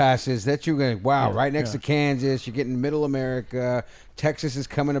Missouri passes, that's you're going right next to Kansas. You're getting Middle America. Texas is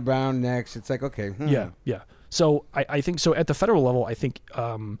coming around next. It's like okay, yeah. So I think so at the federal level. I think.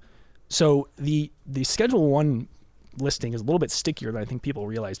 So the Schedule 1 listing is a little bit stickier than I think people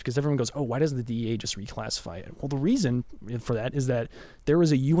realize, because everyone goes, oh, why doesn't the DEA just reclassify it? Well, the reason for that is that there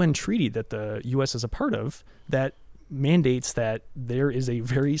is a UN treaty that the U.S. is a part of that mandates that there is a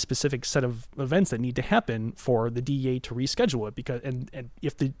very specific set of events that need to happen for the DEA to reschedule it. Because and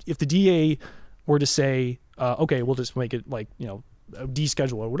if the DEA were to say, okay, we'll just make it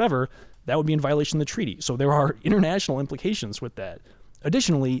deschedule or whatever, that would be in violation of the treaty. So there are international implications with that.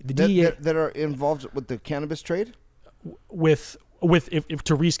 Additionally, the DEA that are involved with the cannabis trade, with if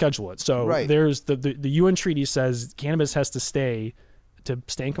to reschedule it. So there's the UN treaty says cannabis has to stay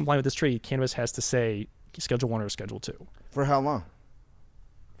in compliance with this treaty. Cannabis has to say Schedule 1 or Schedule 2. For how long?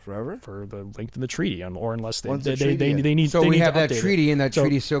 Forever? For the length of the treaty, or unless they need. So we have that treaty, it. And that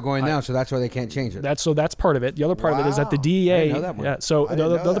treaty is still going down. So that's why they can't change it. That's part of it. The other part of it is that the DEA. I didn't know that one. Yeah. So the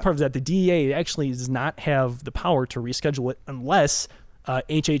other part is that the DEA actually does not have the power to reschedule it unless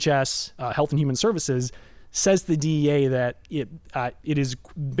HHS, Health and Human Services, says the DEA that it is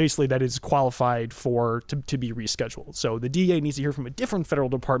basically that it's qualified to be rescheduled. So the DEA needs to hear from a different federal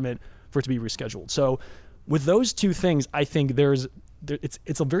department for it to be rescheduled. So with those two things, I think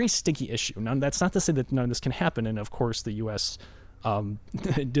it's a very sticky issue. Now, that's not to say that none of this can happen, and of course the U.S.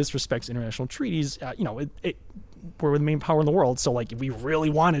 Disrespects international treaties. We're the main power in the world, so if we really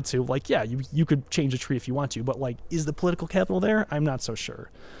wanted to, you could change a treaty if you want to, but is the political capital there? I'm not so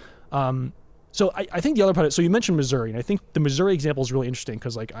sure. So I think the other part. So you mentioned Missouri, and I think the Missouri example is really interesting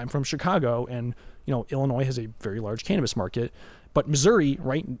because I'm from Chicago, and Illinois has a very large cannabis market, but Missouri,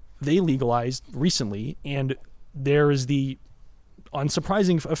 right? They legalized recently, and there is the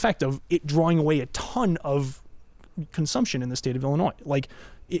unsurprising effect of it drawing away a ton of consumption in the state of Illinois. Like,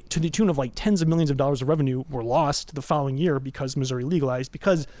 to the tune of like tens of millions of dollars of revenue were lost the following year because Missouri legalized,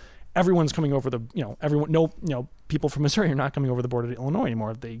 because everyone's coming over people from Missouri are not coming over the border to Illinois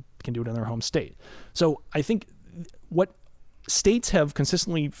anymore. They can do it in their home state. So I think what states have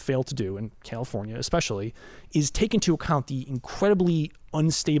consistently failed to do, and California especially, is take into account the incredibly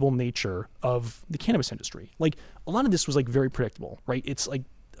unstable nature of the cannabis industry. Like, a lot of this was like very predictable, right? It's like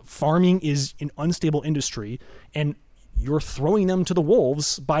farming is an unstable industry, and you're throwing them to the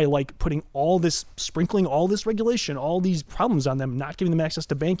wolves by like sprinkling all this regulation, all these problems on them, not giving them access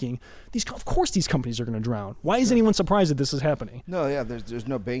to banking. Of course these companies are going to drown. Why is anyone surprised that this is happening? No, yeah, there's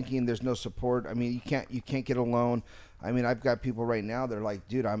no banking, there's no support. I mean, you can't get a loan. I mean, I've got people right now, they're like,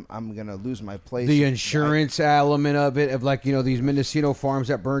 dude, I'm going to lose my place. The insurance element of it, of like, these Mendocino farms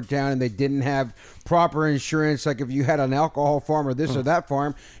that burnt down and they didn't have proper insurance. Like if you had an alcohol farm or this or that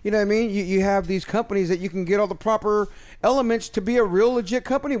farm, you know what I mean? You have these companies that you can get all the proper elements to be a real legit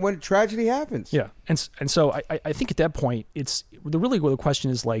company when tragedy happens. Yeah. And so I think at that point, the question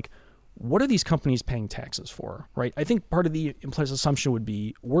is like, what are these companies paying taxes for, right? I think part of the implicit assumption would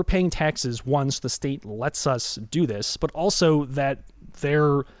be we're paying taxes once the state lets us do this, but also that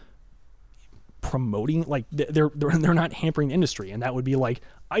they're promoting, like they're not hampering the industry. And that would be like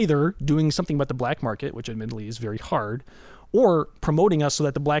either doing something about the black market, which admittedly is very hard, or promoting us so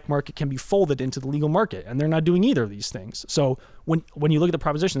that the black market can be folded into the legal market. And they're not doing either of these things. So when you look at the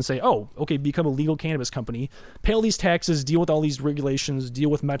proposition and say, oh, okay, become a legal cannabis company, pay all these taxes, deal with all these regulations, deal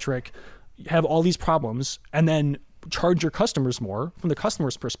with metric, have all these problems, and then charge your customers more, from the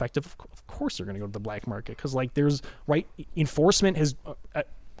customer's perspective, of course they're going to go to the black market, because like enforcement has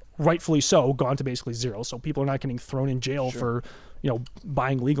rightfully so gone to basically zero. So people are not getting thrown in jail for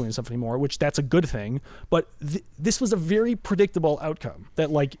buying legally and stuff anymore, which that's a good thing. But this was a very predictable outcome, that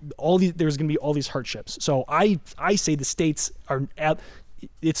like there's going to be all these hardships. So I say the states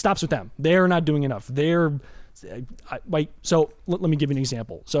it stops with them. They're not doing enough. So let me give you an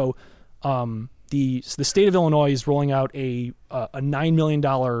example. So the state of Illinois is rolling out a $9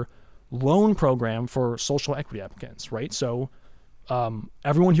 million loan program for social equity applicants, right? So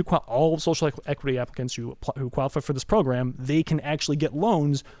everyone all social equity applicants who qualify for this program, they can actually get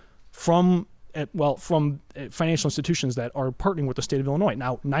loans from financial institutions that are partnering with the state of Illinois.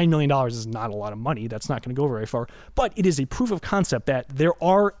 Now, $9 million is not a lot of money. That's not going to go very far. But it is a proof of concept that there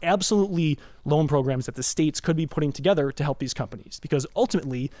are absolutely loan programs that the states could be putting together to help these companies. Because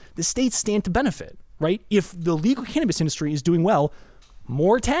ultimately, the states stand to benefit, right? If the legal cannabis industry is doing well,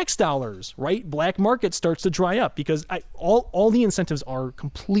 more tax dollars, right? Black market starts to dry up, because all the incentives are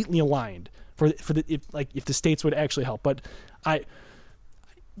completely aligned if the states would actually help. But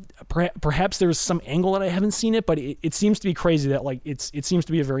perhaps there's some angle that I haven't seen it, but it seems to be crazy that like it seems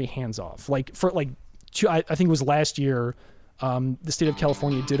to be a very hands off. Like I think it was last year, the state of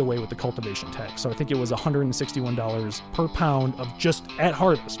California did away with the cultivation tax. So I think it was $161 per pound of just at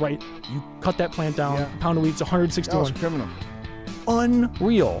harvest, right? You cut that plant down, a pound of weed, it's $161. That was criminal.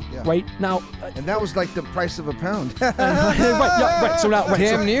 Unreal, right? Now, and that was like the price of a pound. right. So now,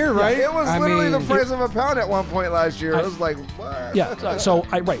 damn near, right? Yeah, it was literally the price of a pound at one point last year. I was like, what? Yeah. So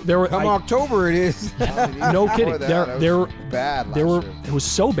there were October it is. No kidding. There were bad. It was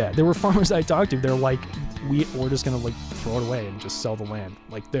so bad. There were farmers I talked to. They're like, we're just gonna like throw it away and just sell the land.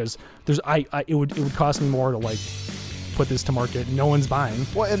 Like it would cost me more to like put this to market. No one's buying.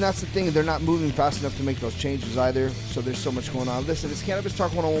 Well, and that's the thing. They're not moving fast enough to make those changes either. So there's so much going on. Listen, it's Cannabis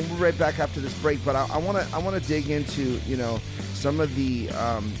Talk 101. We'll be right back after this break. But I want to dig into some of the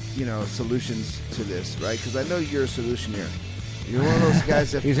solutions to this, right? Because I know you're a solutioneer. You're one of those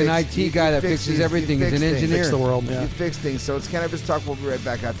guys that he's an IT guy that fixes everything. He's an engineer. Fix the world. Yeah. You fix things. So it's Cannabis Talk. We'll be right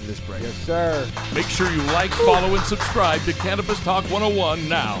back after this break. Yes, sir. Make sure you like, follow, and subscribe to Cannabis Talk 101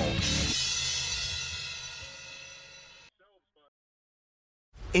 now.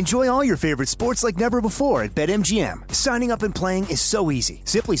 Enjoy all your favorite sports like never before at BetMGM. Signing up and playing is so easy.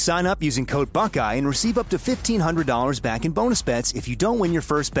 Simply sign up using code Buckeye and receive up to $1,500 back in bonus bets if you don't win your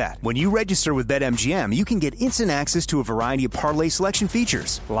first bet. When you register with BetMGM, you can get instant access to a variety of parlay selection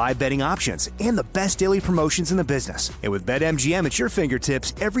features, live betting options, and the best daily promotions in the business. And with BetMGM at your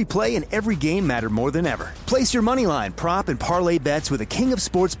fingertips, every play and every game matter more than ever. Place your moneyline, prop, and parlay bets with the king of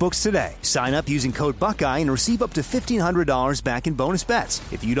sportsbooks today. Sign up using code Buckeye and receive up to $1,500 back in bonus bets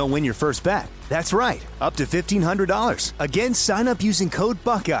if you don't win your first bet. That's right, up to $1,500. Again, sign up using code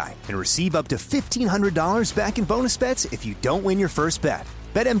Buckeye and receive up to $1,500 back in bonus bets if you don't win your first bet.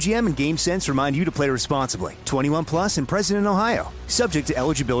 BetMGM and GameSense remind you to play responsibly. 21 plus and present in Ohio. Subject to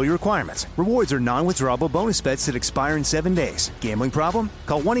eligibility requirements. Rewards are non-withdrawable bonus bets that expire in 7 days. Gambling problem?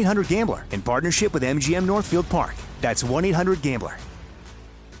 Call 1-800-GAMBLER in partnership with MGM Northfield Park. That's 1-800-GAMBLER.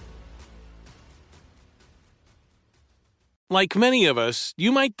 Like many of us,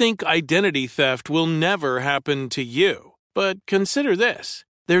 you might think identity theft will never happen to you. But consider this.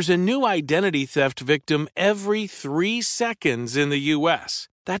 There's a new identity theft victim every 3 seconds in the U.S.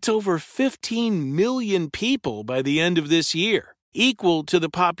 That's over 15 million people by the end of this year, equal to the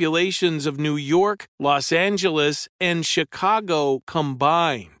populations of New York, Los Angeles, and Chicago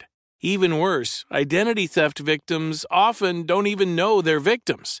combined. Even worse, identity theft victims often don't even know they're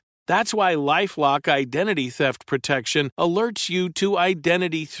victims. That's why LifeLock Identity Theft Protection alerts you to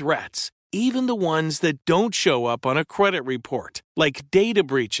identity threats, even the ones that don't show up on a credit report, like data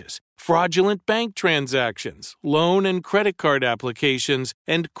breaches, fraudulent bank transactions, loan and credit card applications,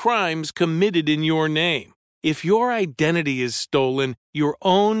 and crimes committed in your name. If your identity is stolen, your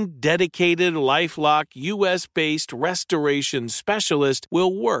own dedicated LifeLock U.S.-based restoration specialist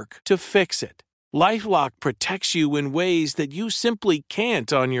will work to fix it. LifeLock protects you in ways that you simply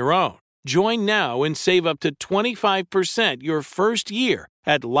can't on your own. Join now and save up to 25% your first year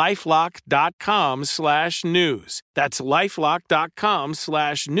at LifeLock.com/news. That's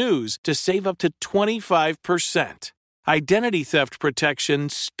LifeLock.com/news to save up to 25%. Identity theft protection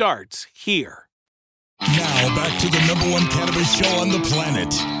starts here. Now back to the #1 cannabis show on the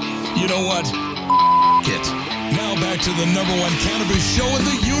planet. You know what? It. Now back to the #1 cannabis show in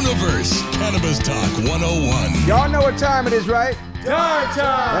the universe. Cannabis Talk 101. Y'all know what time it is, right? Dime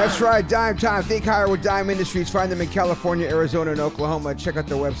time! That's right, Dime Time. Think higher with Dime Industries. Find them in California, Arizona, and Oklahoma. Check out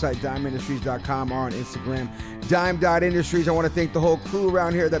their website, dimeindustries.com, or on Instagram, dime.industries. I want to thank the whole crew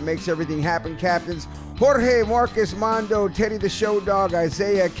around here that makes everything happen. Captains Jorge, Marcus, Mondo, Teddy the Show Dog,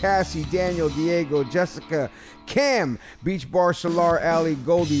 Isaiah, Cassie, Daniel, Diego, Jessica, Cam, Beach Bar, Solar, Ali,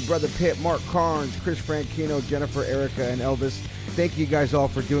 Goldie, Brother Pitt, Mark Carnes, Chris Franchino, Jennifer, Erica, and Elvis. Thank you guys all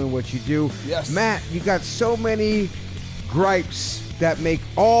for doing what you do. Yes. Matt, you got so many gripes that make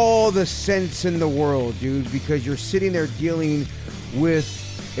all the sense in the world, dude, because you're sitting there dealing with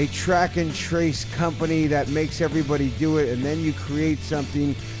a track and trace company that makes everybody do it, and then you create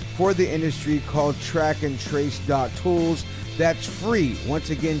something for the industry called trackandtrace.tools. That's free. Once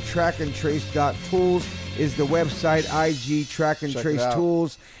again, trackandtrace.tools is the website, IG Track and Trace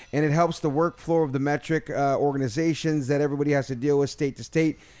Tools, and it helps the workflow of the metric organizations that everybody has to deal with state to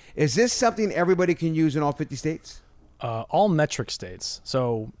state. Is this something everybody can use in all 50 states? All metric states.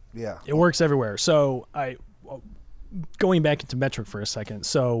 So Yeah. it works everywhere. So going back into metric for a second.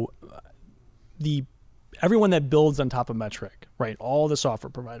 So everyone that builds on top of metric, right? All the software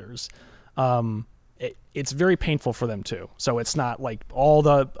providers, it's very painful for them too. So it's not like all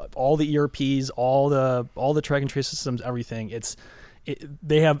the ERPs, all the track and trace systems, everything. It's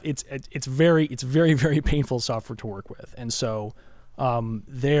very very painful software to work with. And so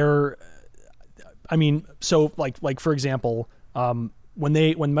so for example,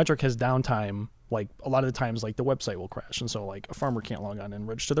 when metric has downtime, like a lot of the times, like the website will crash, and so like a farmer can't log on and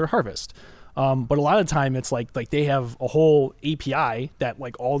register their harvest. But a lot of the time, it's like they have a whole API that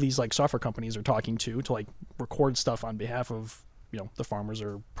like all these like software companies are talking to like record stuff on behalf of the farmers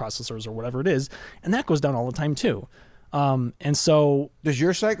or processors or whatever it is, and that goes down all the time too. And so does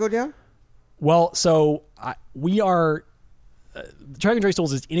your site go down? Well, so we are. Track and Trace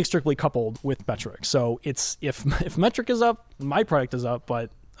Tools is inextricably coupled with metric. So it's if metric is up, my product is up,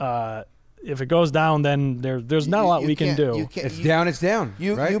 but if it goes down, then there's not a lot we can do. It's down.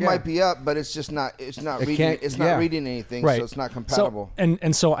 You might be up, but it's just not. It's not reading. It's not reading anything, right. So it's not compatible. So,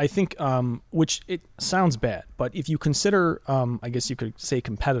 and so I think, which it sounds bad, but if you consider, I guess you could say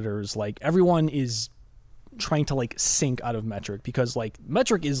competitors, like everyone is trying to like sync out of metric, because like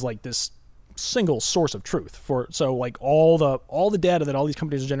metric is like this single source of truth so like all the data that all these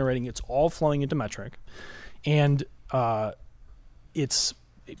companies are generating, it's all flowing into metric, and it's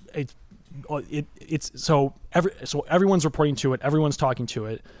so everyone's reporting to it, everyone's talking to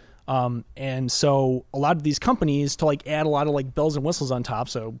it, and so a lot of these companies, to like add a lot of like bells and whistles on top,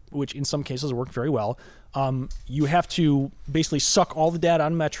 so which in some cases work very well, you have to basically suck all the data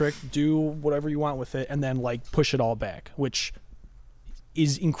on metric, do whatever you want with it, and then like push it all back, which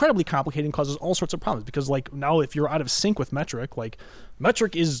is incredibly complicated and causes all sorts of problems, because like now if you're out of sync with metric, like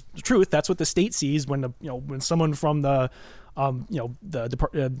metric is the truth, that's what the state sees when when someone from the California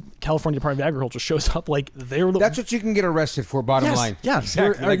Department of Agriculture shows up, like that's what you can get arrested for, bottom line. Yeah,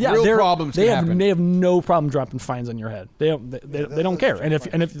 exactly. Real problems they happen. They have no problem dropping fines on your head. They don't care. And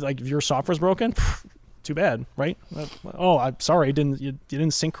if like if your software's broken, too bad, right? Oh, I'm sorry, you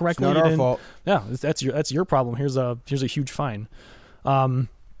didn't sync correctly. It's not our fault. Yeah, that's your problem. Here's a huge fine.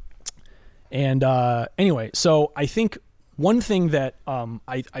 Anyway, so I think one thing that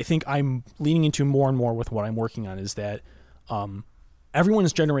I think I'm leaning into more and more with what I'm working on is that everyone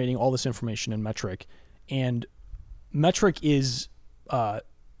is generating all this information in Metric, and Metric is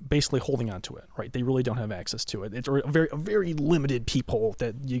basically holding on to it, right? They really don't have access to it. It's a very limited peephole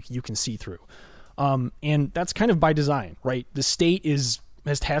that you can see through. And that's kind of by design, right? The state has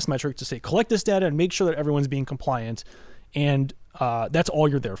tasked Metric to say, collect this data and make sure that everyone's being compliant. And that's all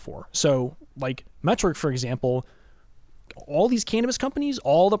you're there for. So like Metric, for example, all these cannabis companies,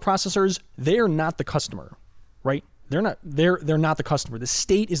 all the processors, they are not the customer, right? They're not the customer. The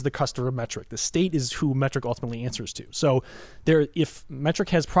state is the customer of Metric. The state is who Metric ultimately answers to. So if Metric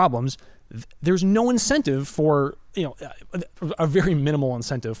has problems, there's no incentive for, a very minimal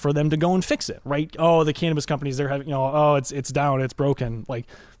incentive for them to go and fix it, right? Oh, the cannabis companies, they're having, it's down, it's broken. Like,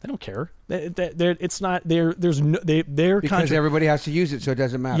 they don't care. It's not, their because contract, everybody has to use it, so it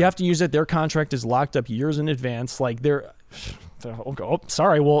doesn't matter. you have to use it. Their contract is locked up years in advance. Like,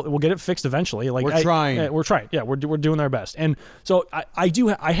 sorry, we'll get it fixed eventually. Like, we're trying. We're trying. Yeah, we're doing our best. And so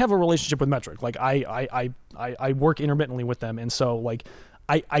I have a relationship with Metric. Like, I work intermittently with them, and so like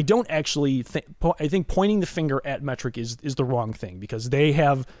I don't actually think. I think pointing the finger at Metric is the wrong thing, because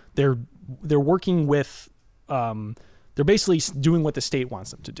they're working with. They're basically doing what the state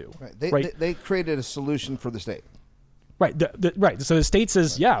wants them to do. Right. They created a solution for the state. Right. Right. So the state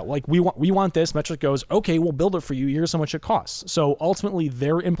says, yeah, like we want this. Metric goes, okay, we'll build it for you. Here's how much it costs. So ultimately,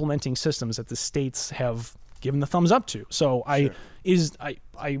 they're implementing systems that the states have given the thumbs up to. So so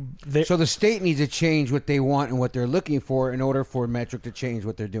the state needs to change what they want and what they're looking for in order for Metric to change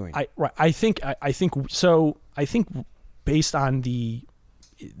what they're doing. I think based on the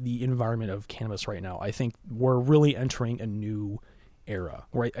environment of cannabis right now, I think we're really entering a new era,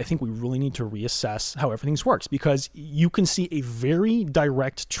 right? I think we really need to reassess how everything's works, because you can see a very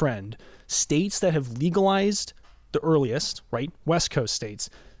direct trend. States that have legalized the earliest, right? West Coast states,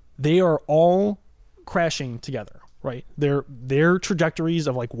 they are all crashing together, right? Their trajectories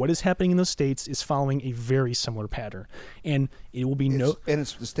of like what is happening in those states is following a very similar pattern, and it will be and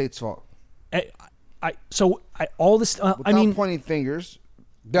it's the state's fault. All this. Without pointing fingers.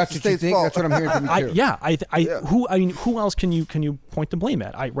 That's what you think. That's what I'm hearing from you too. Who else can you point the blame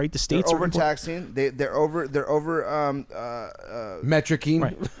at? The states are overtaxing. They're over metricing,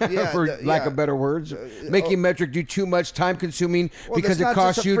 right. for lack of better words, making Metric do too much, time consuming, because it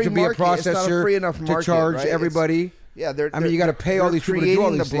costs you to be a processor to charge everybody. Yeah, you got to pay all these people to do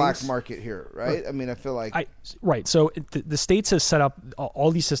all these the black things. market here, right? I mean, I feel like right. So the states have set up all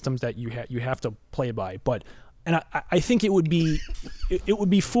these systems that you have to play by, but. And I think it would be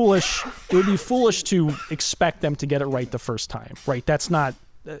foolish. It would be foolish to expect them to get it right the first time, right? That's not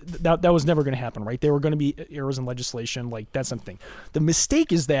that was never going to happen, right? There were going to be errors in legislation, like that's something. The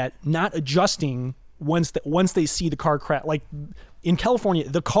mistake is that not adjusting once they see the car crash. Like in California,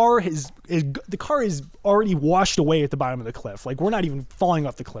 the car is already washed away at the bottom of the cliff. Like we're not even falling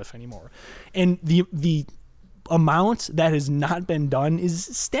off the cliff anymore, and the amount that has not been done is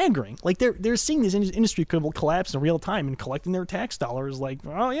staggering. Like they're seeing this industry collapse in real time and collecting their tax dollars. Like,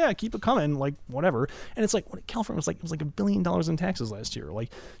 oh yeah, keep it coming. Like whatever. And it's like California was it was like $1 billion in taxes last year. Like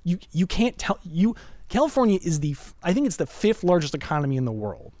you can't tell you. California is I think it's the 5th largest economy in the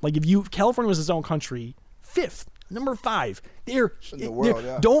world. Like if California was its own country, 5th, number 5. In the world,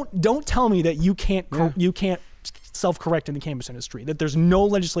 yeah. Don't tell me that you can't self-correct in the cannabis industry, that there's no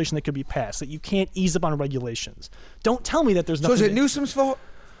legislation that could be passed, that you can't ease up on regulations. Don't tell me that there's nothing. So is it Newsom's fault?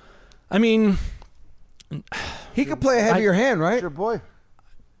 I mean, he could play a heavier hand, right? It's your boy.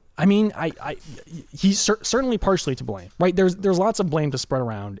 I mean, he's certainly partially to blame, right? There's lots of blame to spread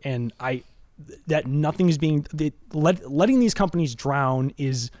around, and that nothing is being letting these companies drown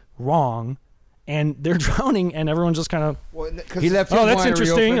is wrong. And they're drowning, and everyone's just kind of. He left. That's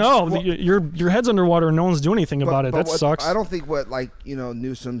interesting. Your head's underwater, and no one's doing anything about it. That sucks. I don't think what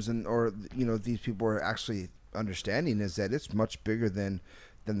Newsom's or these people are actually understanding is that it's much bigger than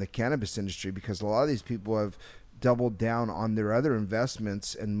the cannabis industry, because a lot of these people have doubled down on their other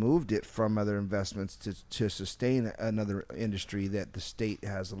investments and moved it from other investments to sustain another industry that the state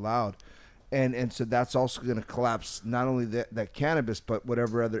has allowed. And so that's also going to collapse not only that cannabis, but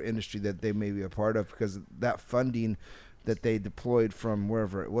whatever other industry that they may be a part of, because that funding that they deployed from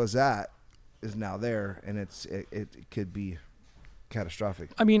wherever it was at is now there, and it could be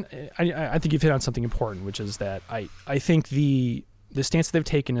catastrophic. I mean, I think you've hit on something important, which is that I think the stance that they've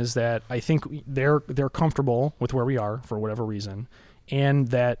taken is that I think they're comfortable with where we are for whatever reason, and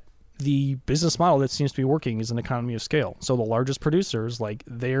that the business model that seems to be working is an economy of scale. So the largest producers, like,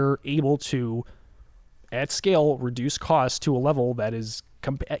 they're able to, at scale, reduce costs to a level that is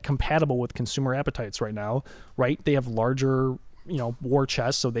compatible with consumer appetites right now, right? They have larger, war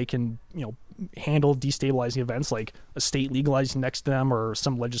chests, so they can, handle destabilizing events like a state legalizing next to them or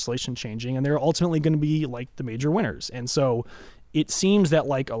some legislation changing, and they're ultimately going to be like the major winners. And so it seems that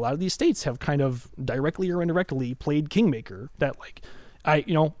like a lot of these states have kind of directly or indirectly played kingmaker, that like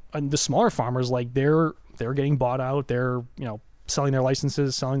and the smaller farmers, like they're getting bought out, they're selling their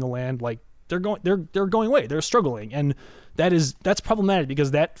licenses, selling the land, like they're going away, they're struggling, and that's problematic because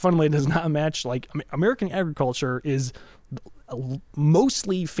that fundamentally does not match. Like, American agriculture is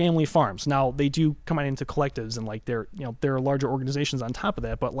mostly family farms. Now they do come out into collectives and like there are larger organizations on top of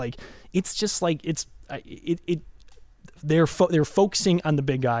that, but like it's just like they're focusing on the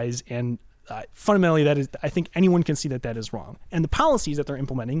big guys, and fundamentally that is, I think anyone can see that is wrong. And the policies that they're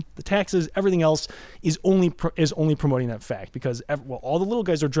implementing, the taxes, everything else is only promoting that fact, because all the little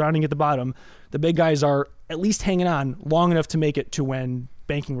guys are drowning at the bottom. The big guys are at least hanging on long enough to make it to when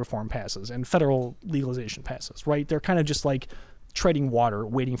banking reform passes and federal legalization passes, right? They're kind of just like treading water,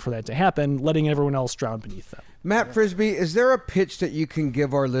 waiting for that to happen, letting everyone else drown beneath them. Matt Frisbie, is there a pitch that you can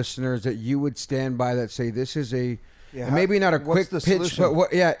give our listeners that you would stand by that say this is maybe not a quick pitch, solution?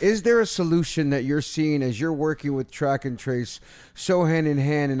 But is there a solution that you're seeing as you're working with track and trace so hand in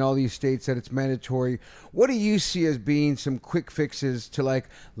hand in all these states that it's mandatory? What do you see as being some quick fixes to like,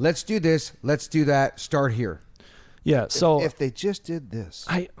 let's do this, let's do that, start here? Yeah, so if they just did this,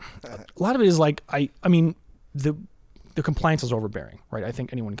 a lot of it is like I mean the compliance is overbearing, right? I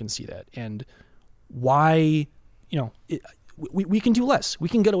think anyone can see that, and why we can do less, we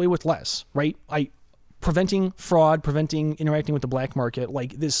can get away with less, right? Preventing fraud, preventing interacting with the black market,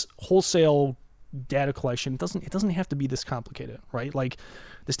 like this wholesale data collection, it doesn't have to be this complicated, right? Like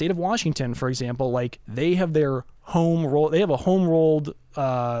the state of Washington, for example, like they have a home rolled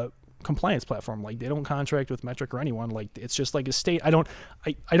compliance platform. Like they don't contract with Metric or anyone. Like it's just like a state. I don't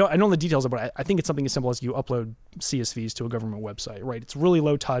know the details of it. I think it's something as simple as you upload CSVs to a government website, right? It's really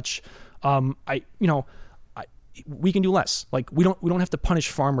low touch. We can do less. Like we don't have to punish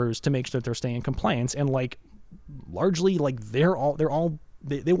farmers to make sure that they're staying in compliance. And like largely, like they want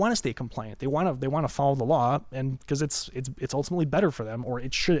to stay compliant. They want to follow the law, and because it's ultimately better for them, or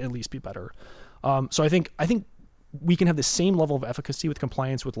it should at least be better. So I think we can have the same level of efficacy with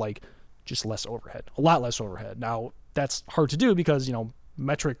compliance with like just less overhead, a lot less overhead. Now that's hard to do because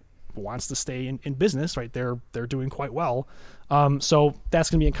Metric wants to stay in business, right? They're doing quite well. So that's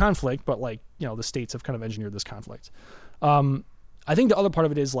going to be in conflict, but like, the states have kind of engineered this conflict. I think the other part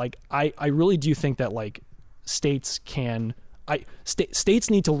of it is like, I really do think that like states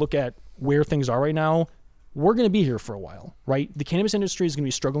need to look at where things are right now. We're going to be here for a while, right? The cannabis industry is going to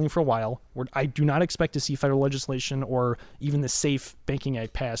be struggling for a while. I do not expect to see federal legislation or even the SAFE Banking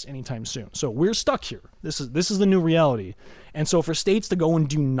Act passed anytime soon. So we're stuck here. This is the new reality. And so for states to go and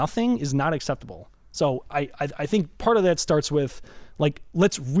do nothing is not acceptable. So I think part of that starts with like,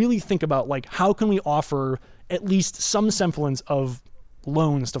 let's really think about like, how can we offer at least some semblance of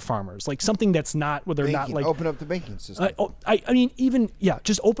loans to farmers, like something that's not where they're not like open up the banking system. I mean, even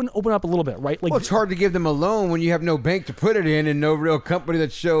just open up a little bit, right? Like, well, it's hard to give them a loan when you have no bank to put it in and no real company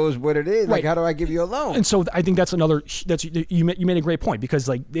that shows what it is. Like, how do I give you a loan? And so I think that's you made a great point, because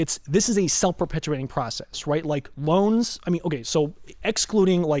like this is a self-perpetuating process, right? Like loans. I mean, okay, so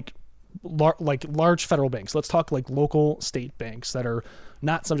excluding like large federal banks, let's talk like local state banks that are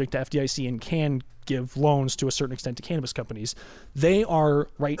not subject to FDIC and can give loans to a certain extent to cannabis companies. They are,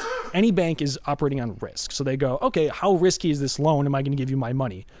 right, any bank is operating on risk. So they go, okay, how risky is this loan? Am I going to give you my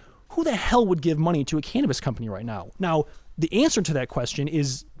money? Who the hell would give money to a cannabis company right now? Now, the answer to that question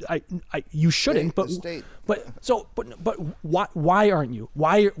is you shouldn't, but why aren't you?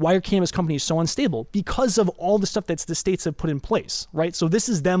 Why are cannabis companies so unstable? Because of all the stuff that the states have put in place, right? So this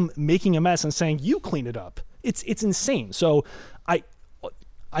is them making a mess and saying, you clean it up. It's insane. So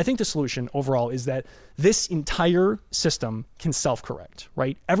I think the solution overall is that this entire system can self-correct,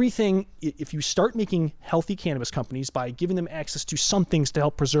 right? Everything, if you start making healthy cannabis companies by giving them access to some things to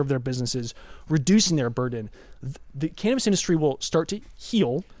help preserve their businesses, reducing their burden, the cannabis industry will start to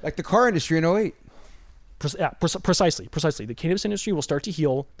heal. Like the car industry in 2008. Precisely. The cannabis industry will start to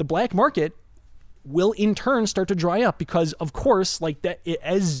heal. The black market will in turn start to dry up because, of course, like that,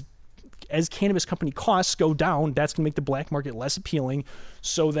 as cannabis company costs go down, that's going to make the black market less appealing.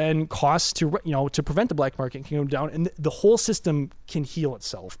 So then costs to prevent the black market can go down, and the whole system can heal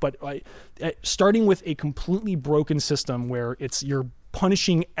itself. But starting with a completely broken system where it's you're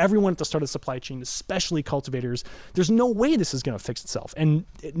punishing everyone at the start of the supply chain, especially cultivators. There's no way this is going to fix itself, and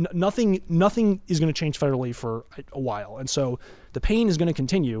nothing is going to change federally for a while. And so the pain is going to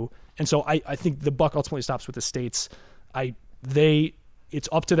continue. And so I think the buck ultimately stops with the states. It's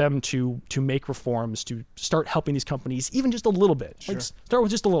up to them to make reforms, to start helping these companies, even just a little bit. Sure. Like, start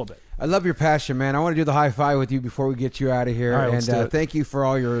with just a little bit. I love your passion, man. I want to do the high five with you before we get you out of here. All right, let's do it. Thank you for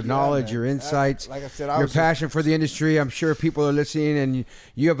all your knowledge, your insights, like I said, your passion for the industry. I'm sure people are listening, and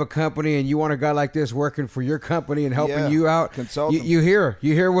you have a company, and you want a guy like this working for your company and helping you out. Consultant. You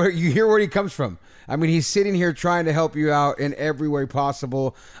hear where he comes from. I mean, he's sitting here trying to help you out in every way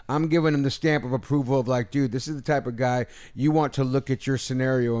possible. I'm giving him the stamp of approval of like, dude, this is the type of guy you want to look at your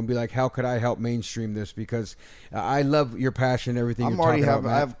scenario and be like, how could I help mainstream this? Because I love your passion and everything you're talking about,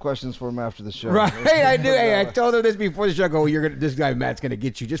 I have questions for him after the show. Right, I do. Hey, I told him this before the show. I go, this guy Matt's gonna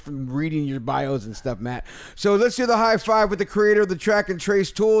get you just from reading your bios and stuff, Matt. So let's do the high five with the creator of the track and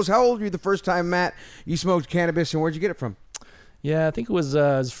trace tools. How old were you the first time, Matt, you smoked cannabis, and where'd you get it from? Yeah, I think it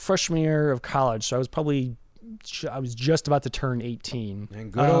was freshman year of college. So I was just about to turn 18.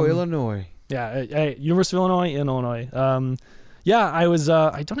 And good old Illinois. Yeah, University of Illinois in Illinois. Yeah, I was.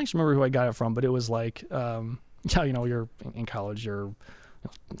 I don't actually remember who I got it from, but it was like, yeah, you're in college,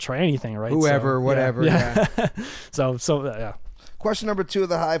 try anything, right? Whoever, whatever. Yeah. so yeah. Question number 2 of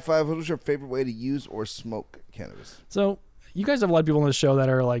the high five: what was your favorite way to use or smoke cannabis? So you guys have a lot of people on the show that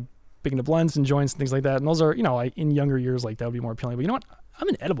are like big into blends and joints and things like that, and those are, in younger years, like that would be more appealing. But you know what? I'm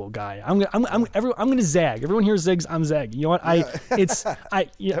an edible guy. I'm gonna zag. Everyone here zigs. I'm zag. You know what? I'm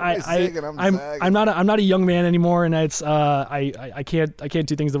not a young man anymore, and it's I can't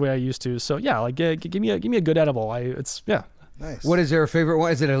do things the way I used to. So yeah, like give me a good edible. Nice. What is there a favorite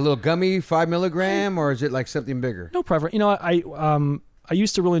one? Is it a little gummy 5 milligram, or is it like something bigger? No preference. I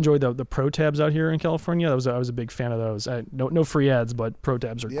used to really enjoy the Pro Tabs out here in California. I was a big fan of those. No free ads, but Pro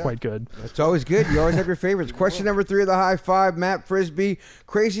Tabs are quite good. It's always good. You always have your favorites. Question number 3 of the high five, Matt Frisbie.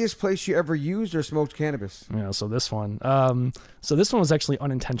 Craziest place you ever used or smoked cannabis? Yeah, so this one. So this one was actually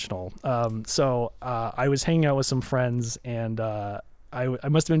unintentional. I was hanging out with some friends, and I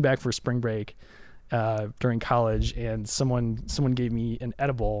must have been back for spring break during college, and someone gave me an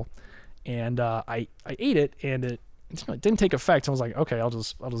edible, and I ate it, and it didn't take effect. I was like, okay, I'll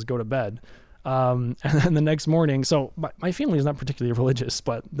just go to bed. And then the next morning, so my family is not particularly religious,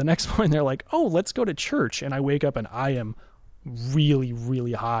 but the next morning they're like, oh, let's go to church. And I wake up and I am really,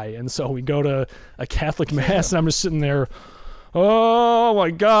 really high. And so we go to a Catholic mass, and I'm just sitting there, oh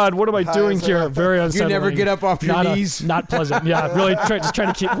my God, what am I doing here? Very unsettling. You never get up off your knees? Not pleasant. Yeah, really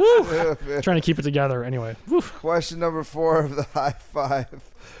trying to keep it together. Anyway. Woo. Question number 4 of the high five.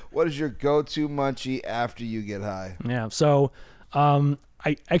 What is your go-to munchie after you get high? Yeah, so I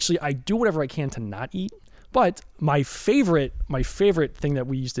do whatever I can to not eat. But my favorite thing that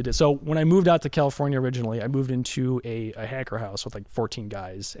we used to do. So when I moved out to California originally, I moved into a hacker house with like 14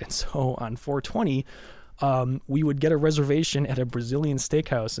 guys, and so on 420. We would get a reservation at a Brazilian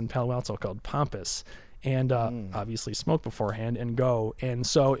steakhouse in Palo Alto called Pampas, and obviously smoke beforehand and go. And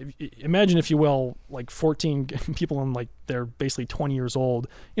so imagine, if you will, like 14 people, and like they're basically 20 years old,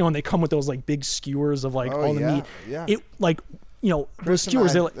 and they come with those like big skewers of like all the meat. Yeah. It like, those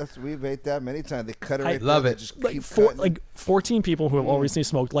skewers. We've ate that many times. They cut it. I love it. Just like 14 people who have all recently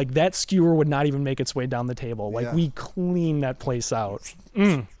smoked. Like that skewer would not even make its way down the table. Like we clean that place out.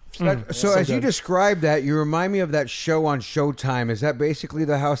 So as you describe that, you remind me of that show on Showtime. Is that basically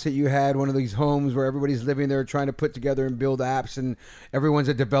the house that you had, one of these homes where everybody's living there trying to put together and build apps, and everyone's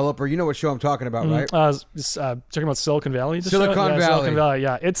a developer? You know what show I'm talking about, right? Talking about Silicon Valley? Silicon Valley,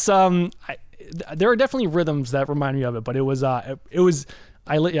 yeah. It's there are definitely rhythms that remind me of it, but it was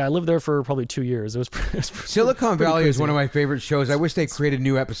I lived there for probably 2 years. It was Silicon Valley is one of my favorite shows. I wish they created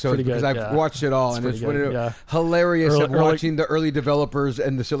new episodes because I've watched it all, and it's hilarious watching the early developers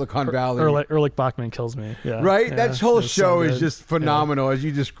and the Silicon Valley. Erlich Bachman kills me. Yeah, right. Yeah, that whole show is just phenomenal. Yeah. As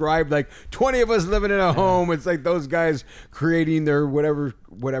you described, like 20 of us living in a home. It's like those guys creating their whatever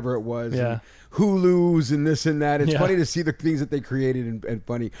it was. Yeah. And Hulu's and this and that. It's funny to see the things that they created and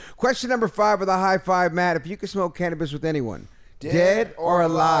funny. Question number 5 of the high five, Matt. If you could smoke cannabis with anyone, dead or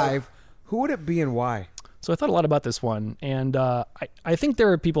alive, who would it be and why? So I thought a lot about this one, and I think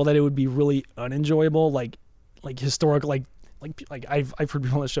there are people that it would be really unenjoyable, like historical, like I've heard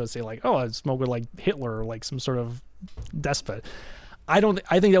people on the show say like, oh, I'd smoke with like Hitler or like some sort of despot. I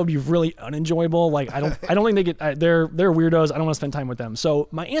think that would be really unenjoyable. Like I don't think they get. They're weirdos. I don't want to spend time with them. So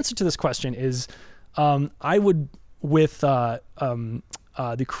my answer to this question is, I would with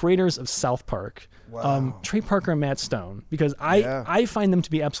the creators of South Park, Wow. Trey Parker and Matt Stone, because I find them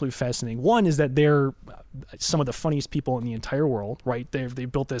to be absolutely fascinating. One is that they're some of the funniest people in the entire world, right? They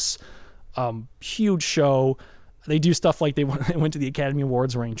built this huge show. They do stuff like they went to the Academy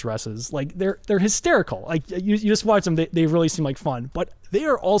Awards wearing dresses. Like they're hysterical. Like you just watch them, they really seem like fun. But they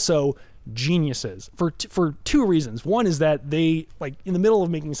are also geniuses for two reasons. One is that they, like, in the middle of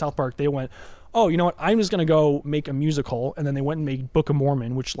making South Park, they went, oh, you know what, I'm just going to go make a musical. And then they went and made Book of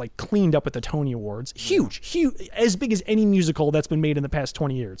Mormon, which like cleaned up at the Tony Awards. Huge, as big as any musical that's been made in the past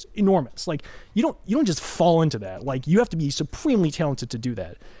 20 years. Enormous. Like you don't just fall into that. Like you have to be supremely talented to do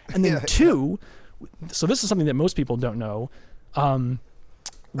that. And then two, so this is something that most people don't know. When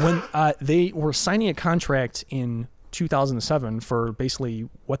they were signing a contract in 2007 for basically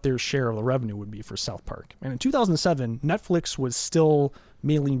what their share of the revenue would be for South Park. And in 2007, Netflix was still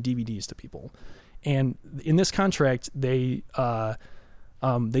mailing DVDs to people. And in this contract, they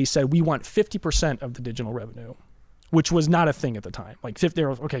said, we want 50% of the digital revenue, which was not a thing at the time. Like 50,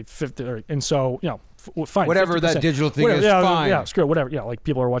 and so, fine. Whatever 50%. that digital thing is, fine. Yeah, screw it, whatever. Yeah, like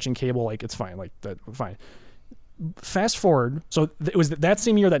people are watching cable, like it's fine, like that, fine. Fast forward, so it was that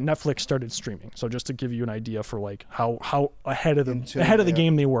same year that Netflix started streaming. So just to give you an idea for like how ahead of the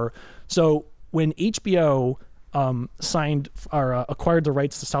game they were. So when HBO signed or acquired the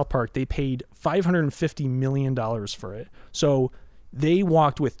rights to South Park, they paid $550 million for it. So they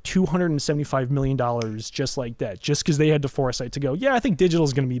walked with $275 million just like that, just because they had the foresight to go, yeah, I think digital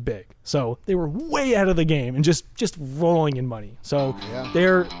is going to be big. So they were way ahead of the game and just rolling in money. So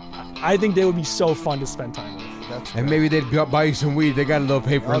I think they would be so fun to spend time with. And maybe they'd buy you some weed. They got a little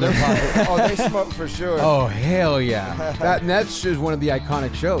paper in their pocket. Oh, they smoke for sure. Oh, hell yeah. That's just one of the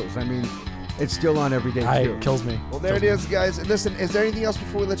iconic shows. I mean, it's still on every day, too. It kills me. Well, there it is, guys. Listen, is there anything else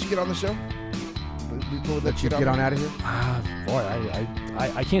before we let you get on the show? Before we let you get on out of here? Boy,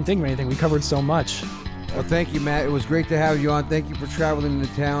 I can't think of anything. We covered so much. Well, thank you, Matt. It was great to have you on. Thank you for traveling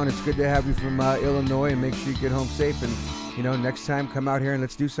into town. It's good to have you from Illinois, and make sure you get home safe. And, next time, come out here and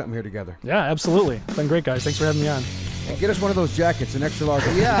let's do something here together. Yeah, absolutely. It's been great, guys. Thanks for having me on. And get us one of those jackets, an extra large.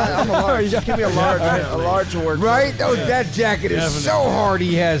 Yeah, I'm a large. Give me a large, a large word. Right? That jacket is so hard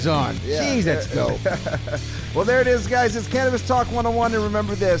he has on. Yeah. Jeez, that's dope. Well, there it is, guys. It's Cannabis Talk 101, and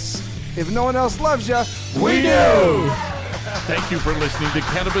remember this. If no one else loves you, we do! Thank you for listening to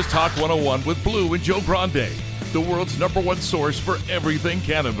Cannabis Talk 101 with Blue and Joe Grande, the world's #1 source for everything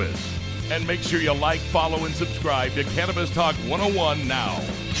cannabis. And make sure you like, follow, and subscribe to Cannabis Talk 101 now.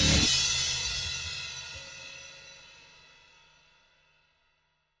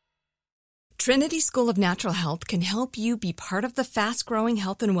 Trinity School of Natural Health can help you be part of the fast-growing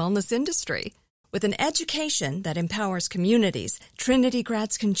health and wellness industry. With an education that empowers communities, Trinity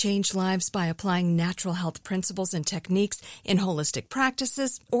grads can change lives by applying natural health principles and techniques in holistic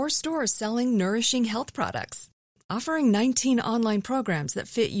practices or stores selling nourishing health products. Offering 19 online programs that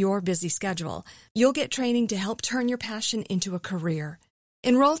fit your busy schedule, you'll get training to help turn your passion into a career.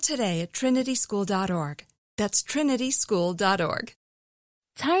 Enroll today at trinityschool.org. That's trinityschool.org.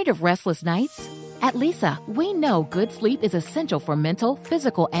 Tired of restless nights? At Lisa, we know good sleep is essential for mental,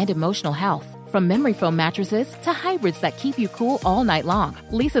 physical, and emotional health. From memory foam mattresses to hybrids that keep you cool all night long,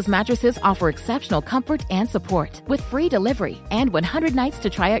 Lisa's mattresses offer exceptional comfort and support with free delivery and 100 nights to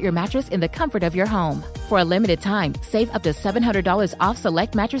try out your mattress in the comfort of your home. For a limited time, save up to $700 off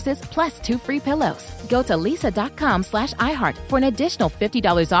select mattresses plus 2 free pillows. Go to lisa.com/iHeart for an additional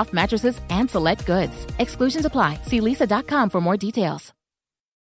 $50 off mattresses and select goods. Exclusions apply. See lisa.com for more details.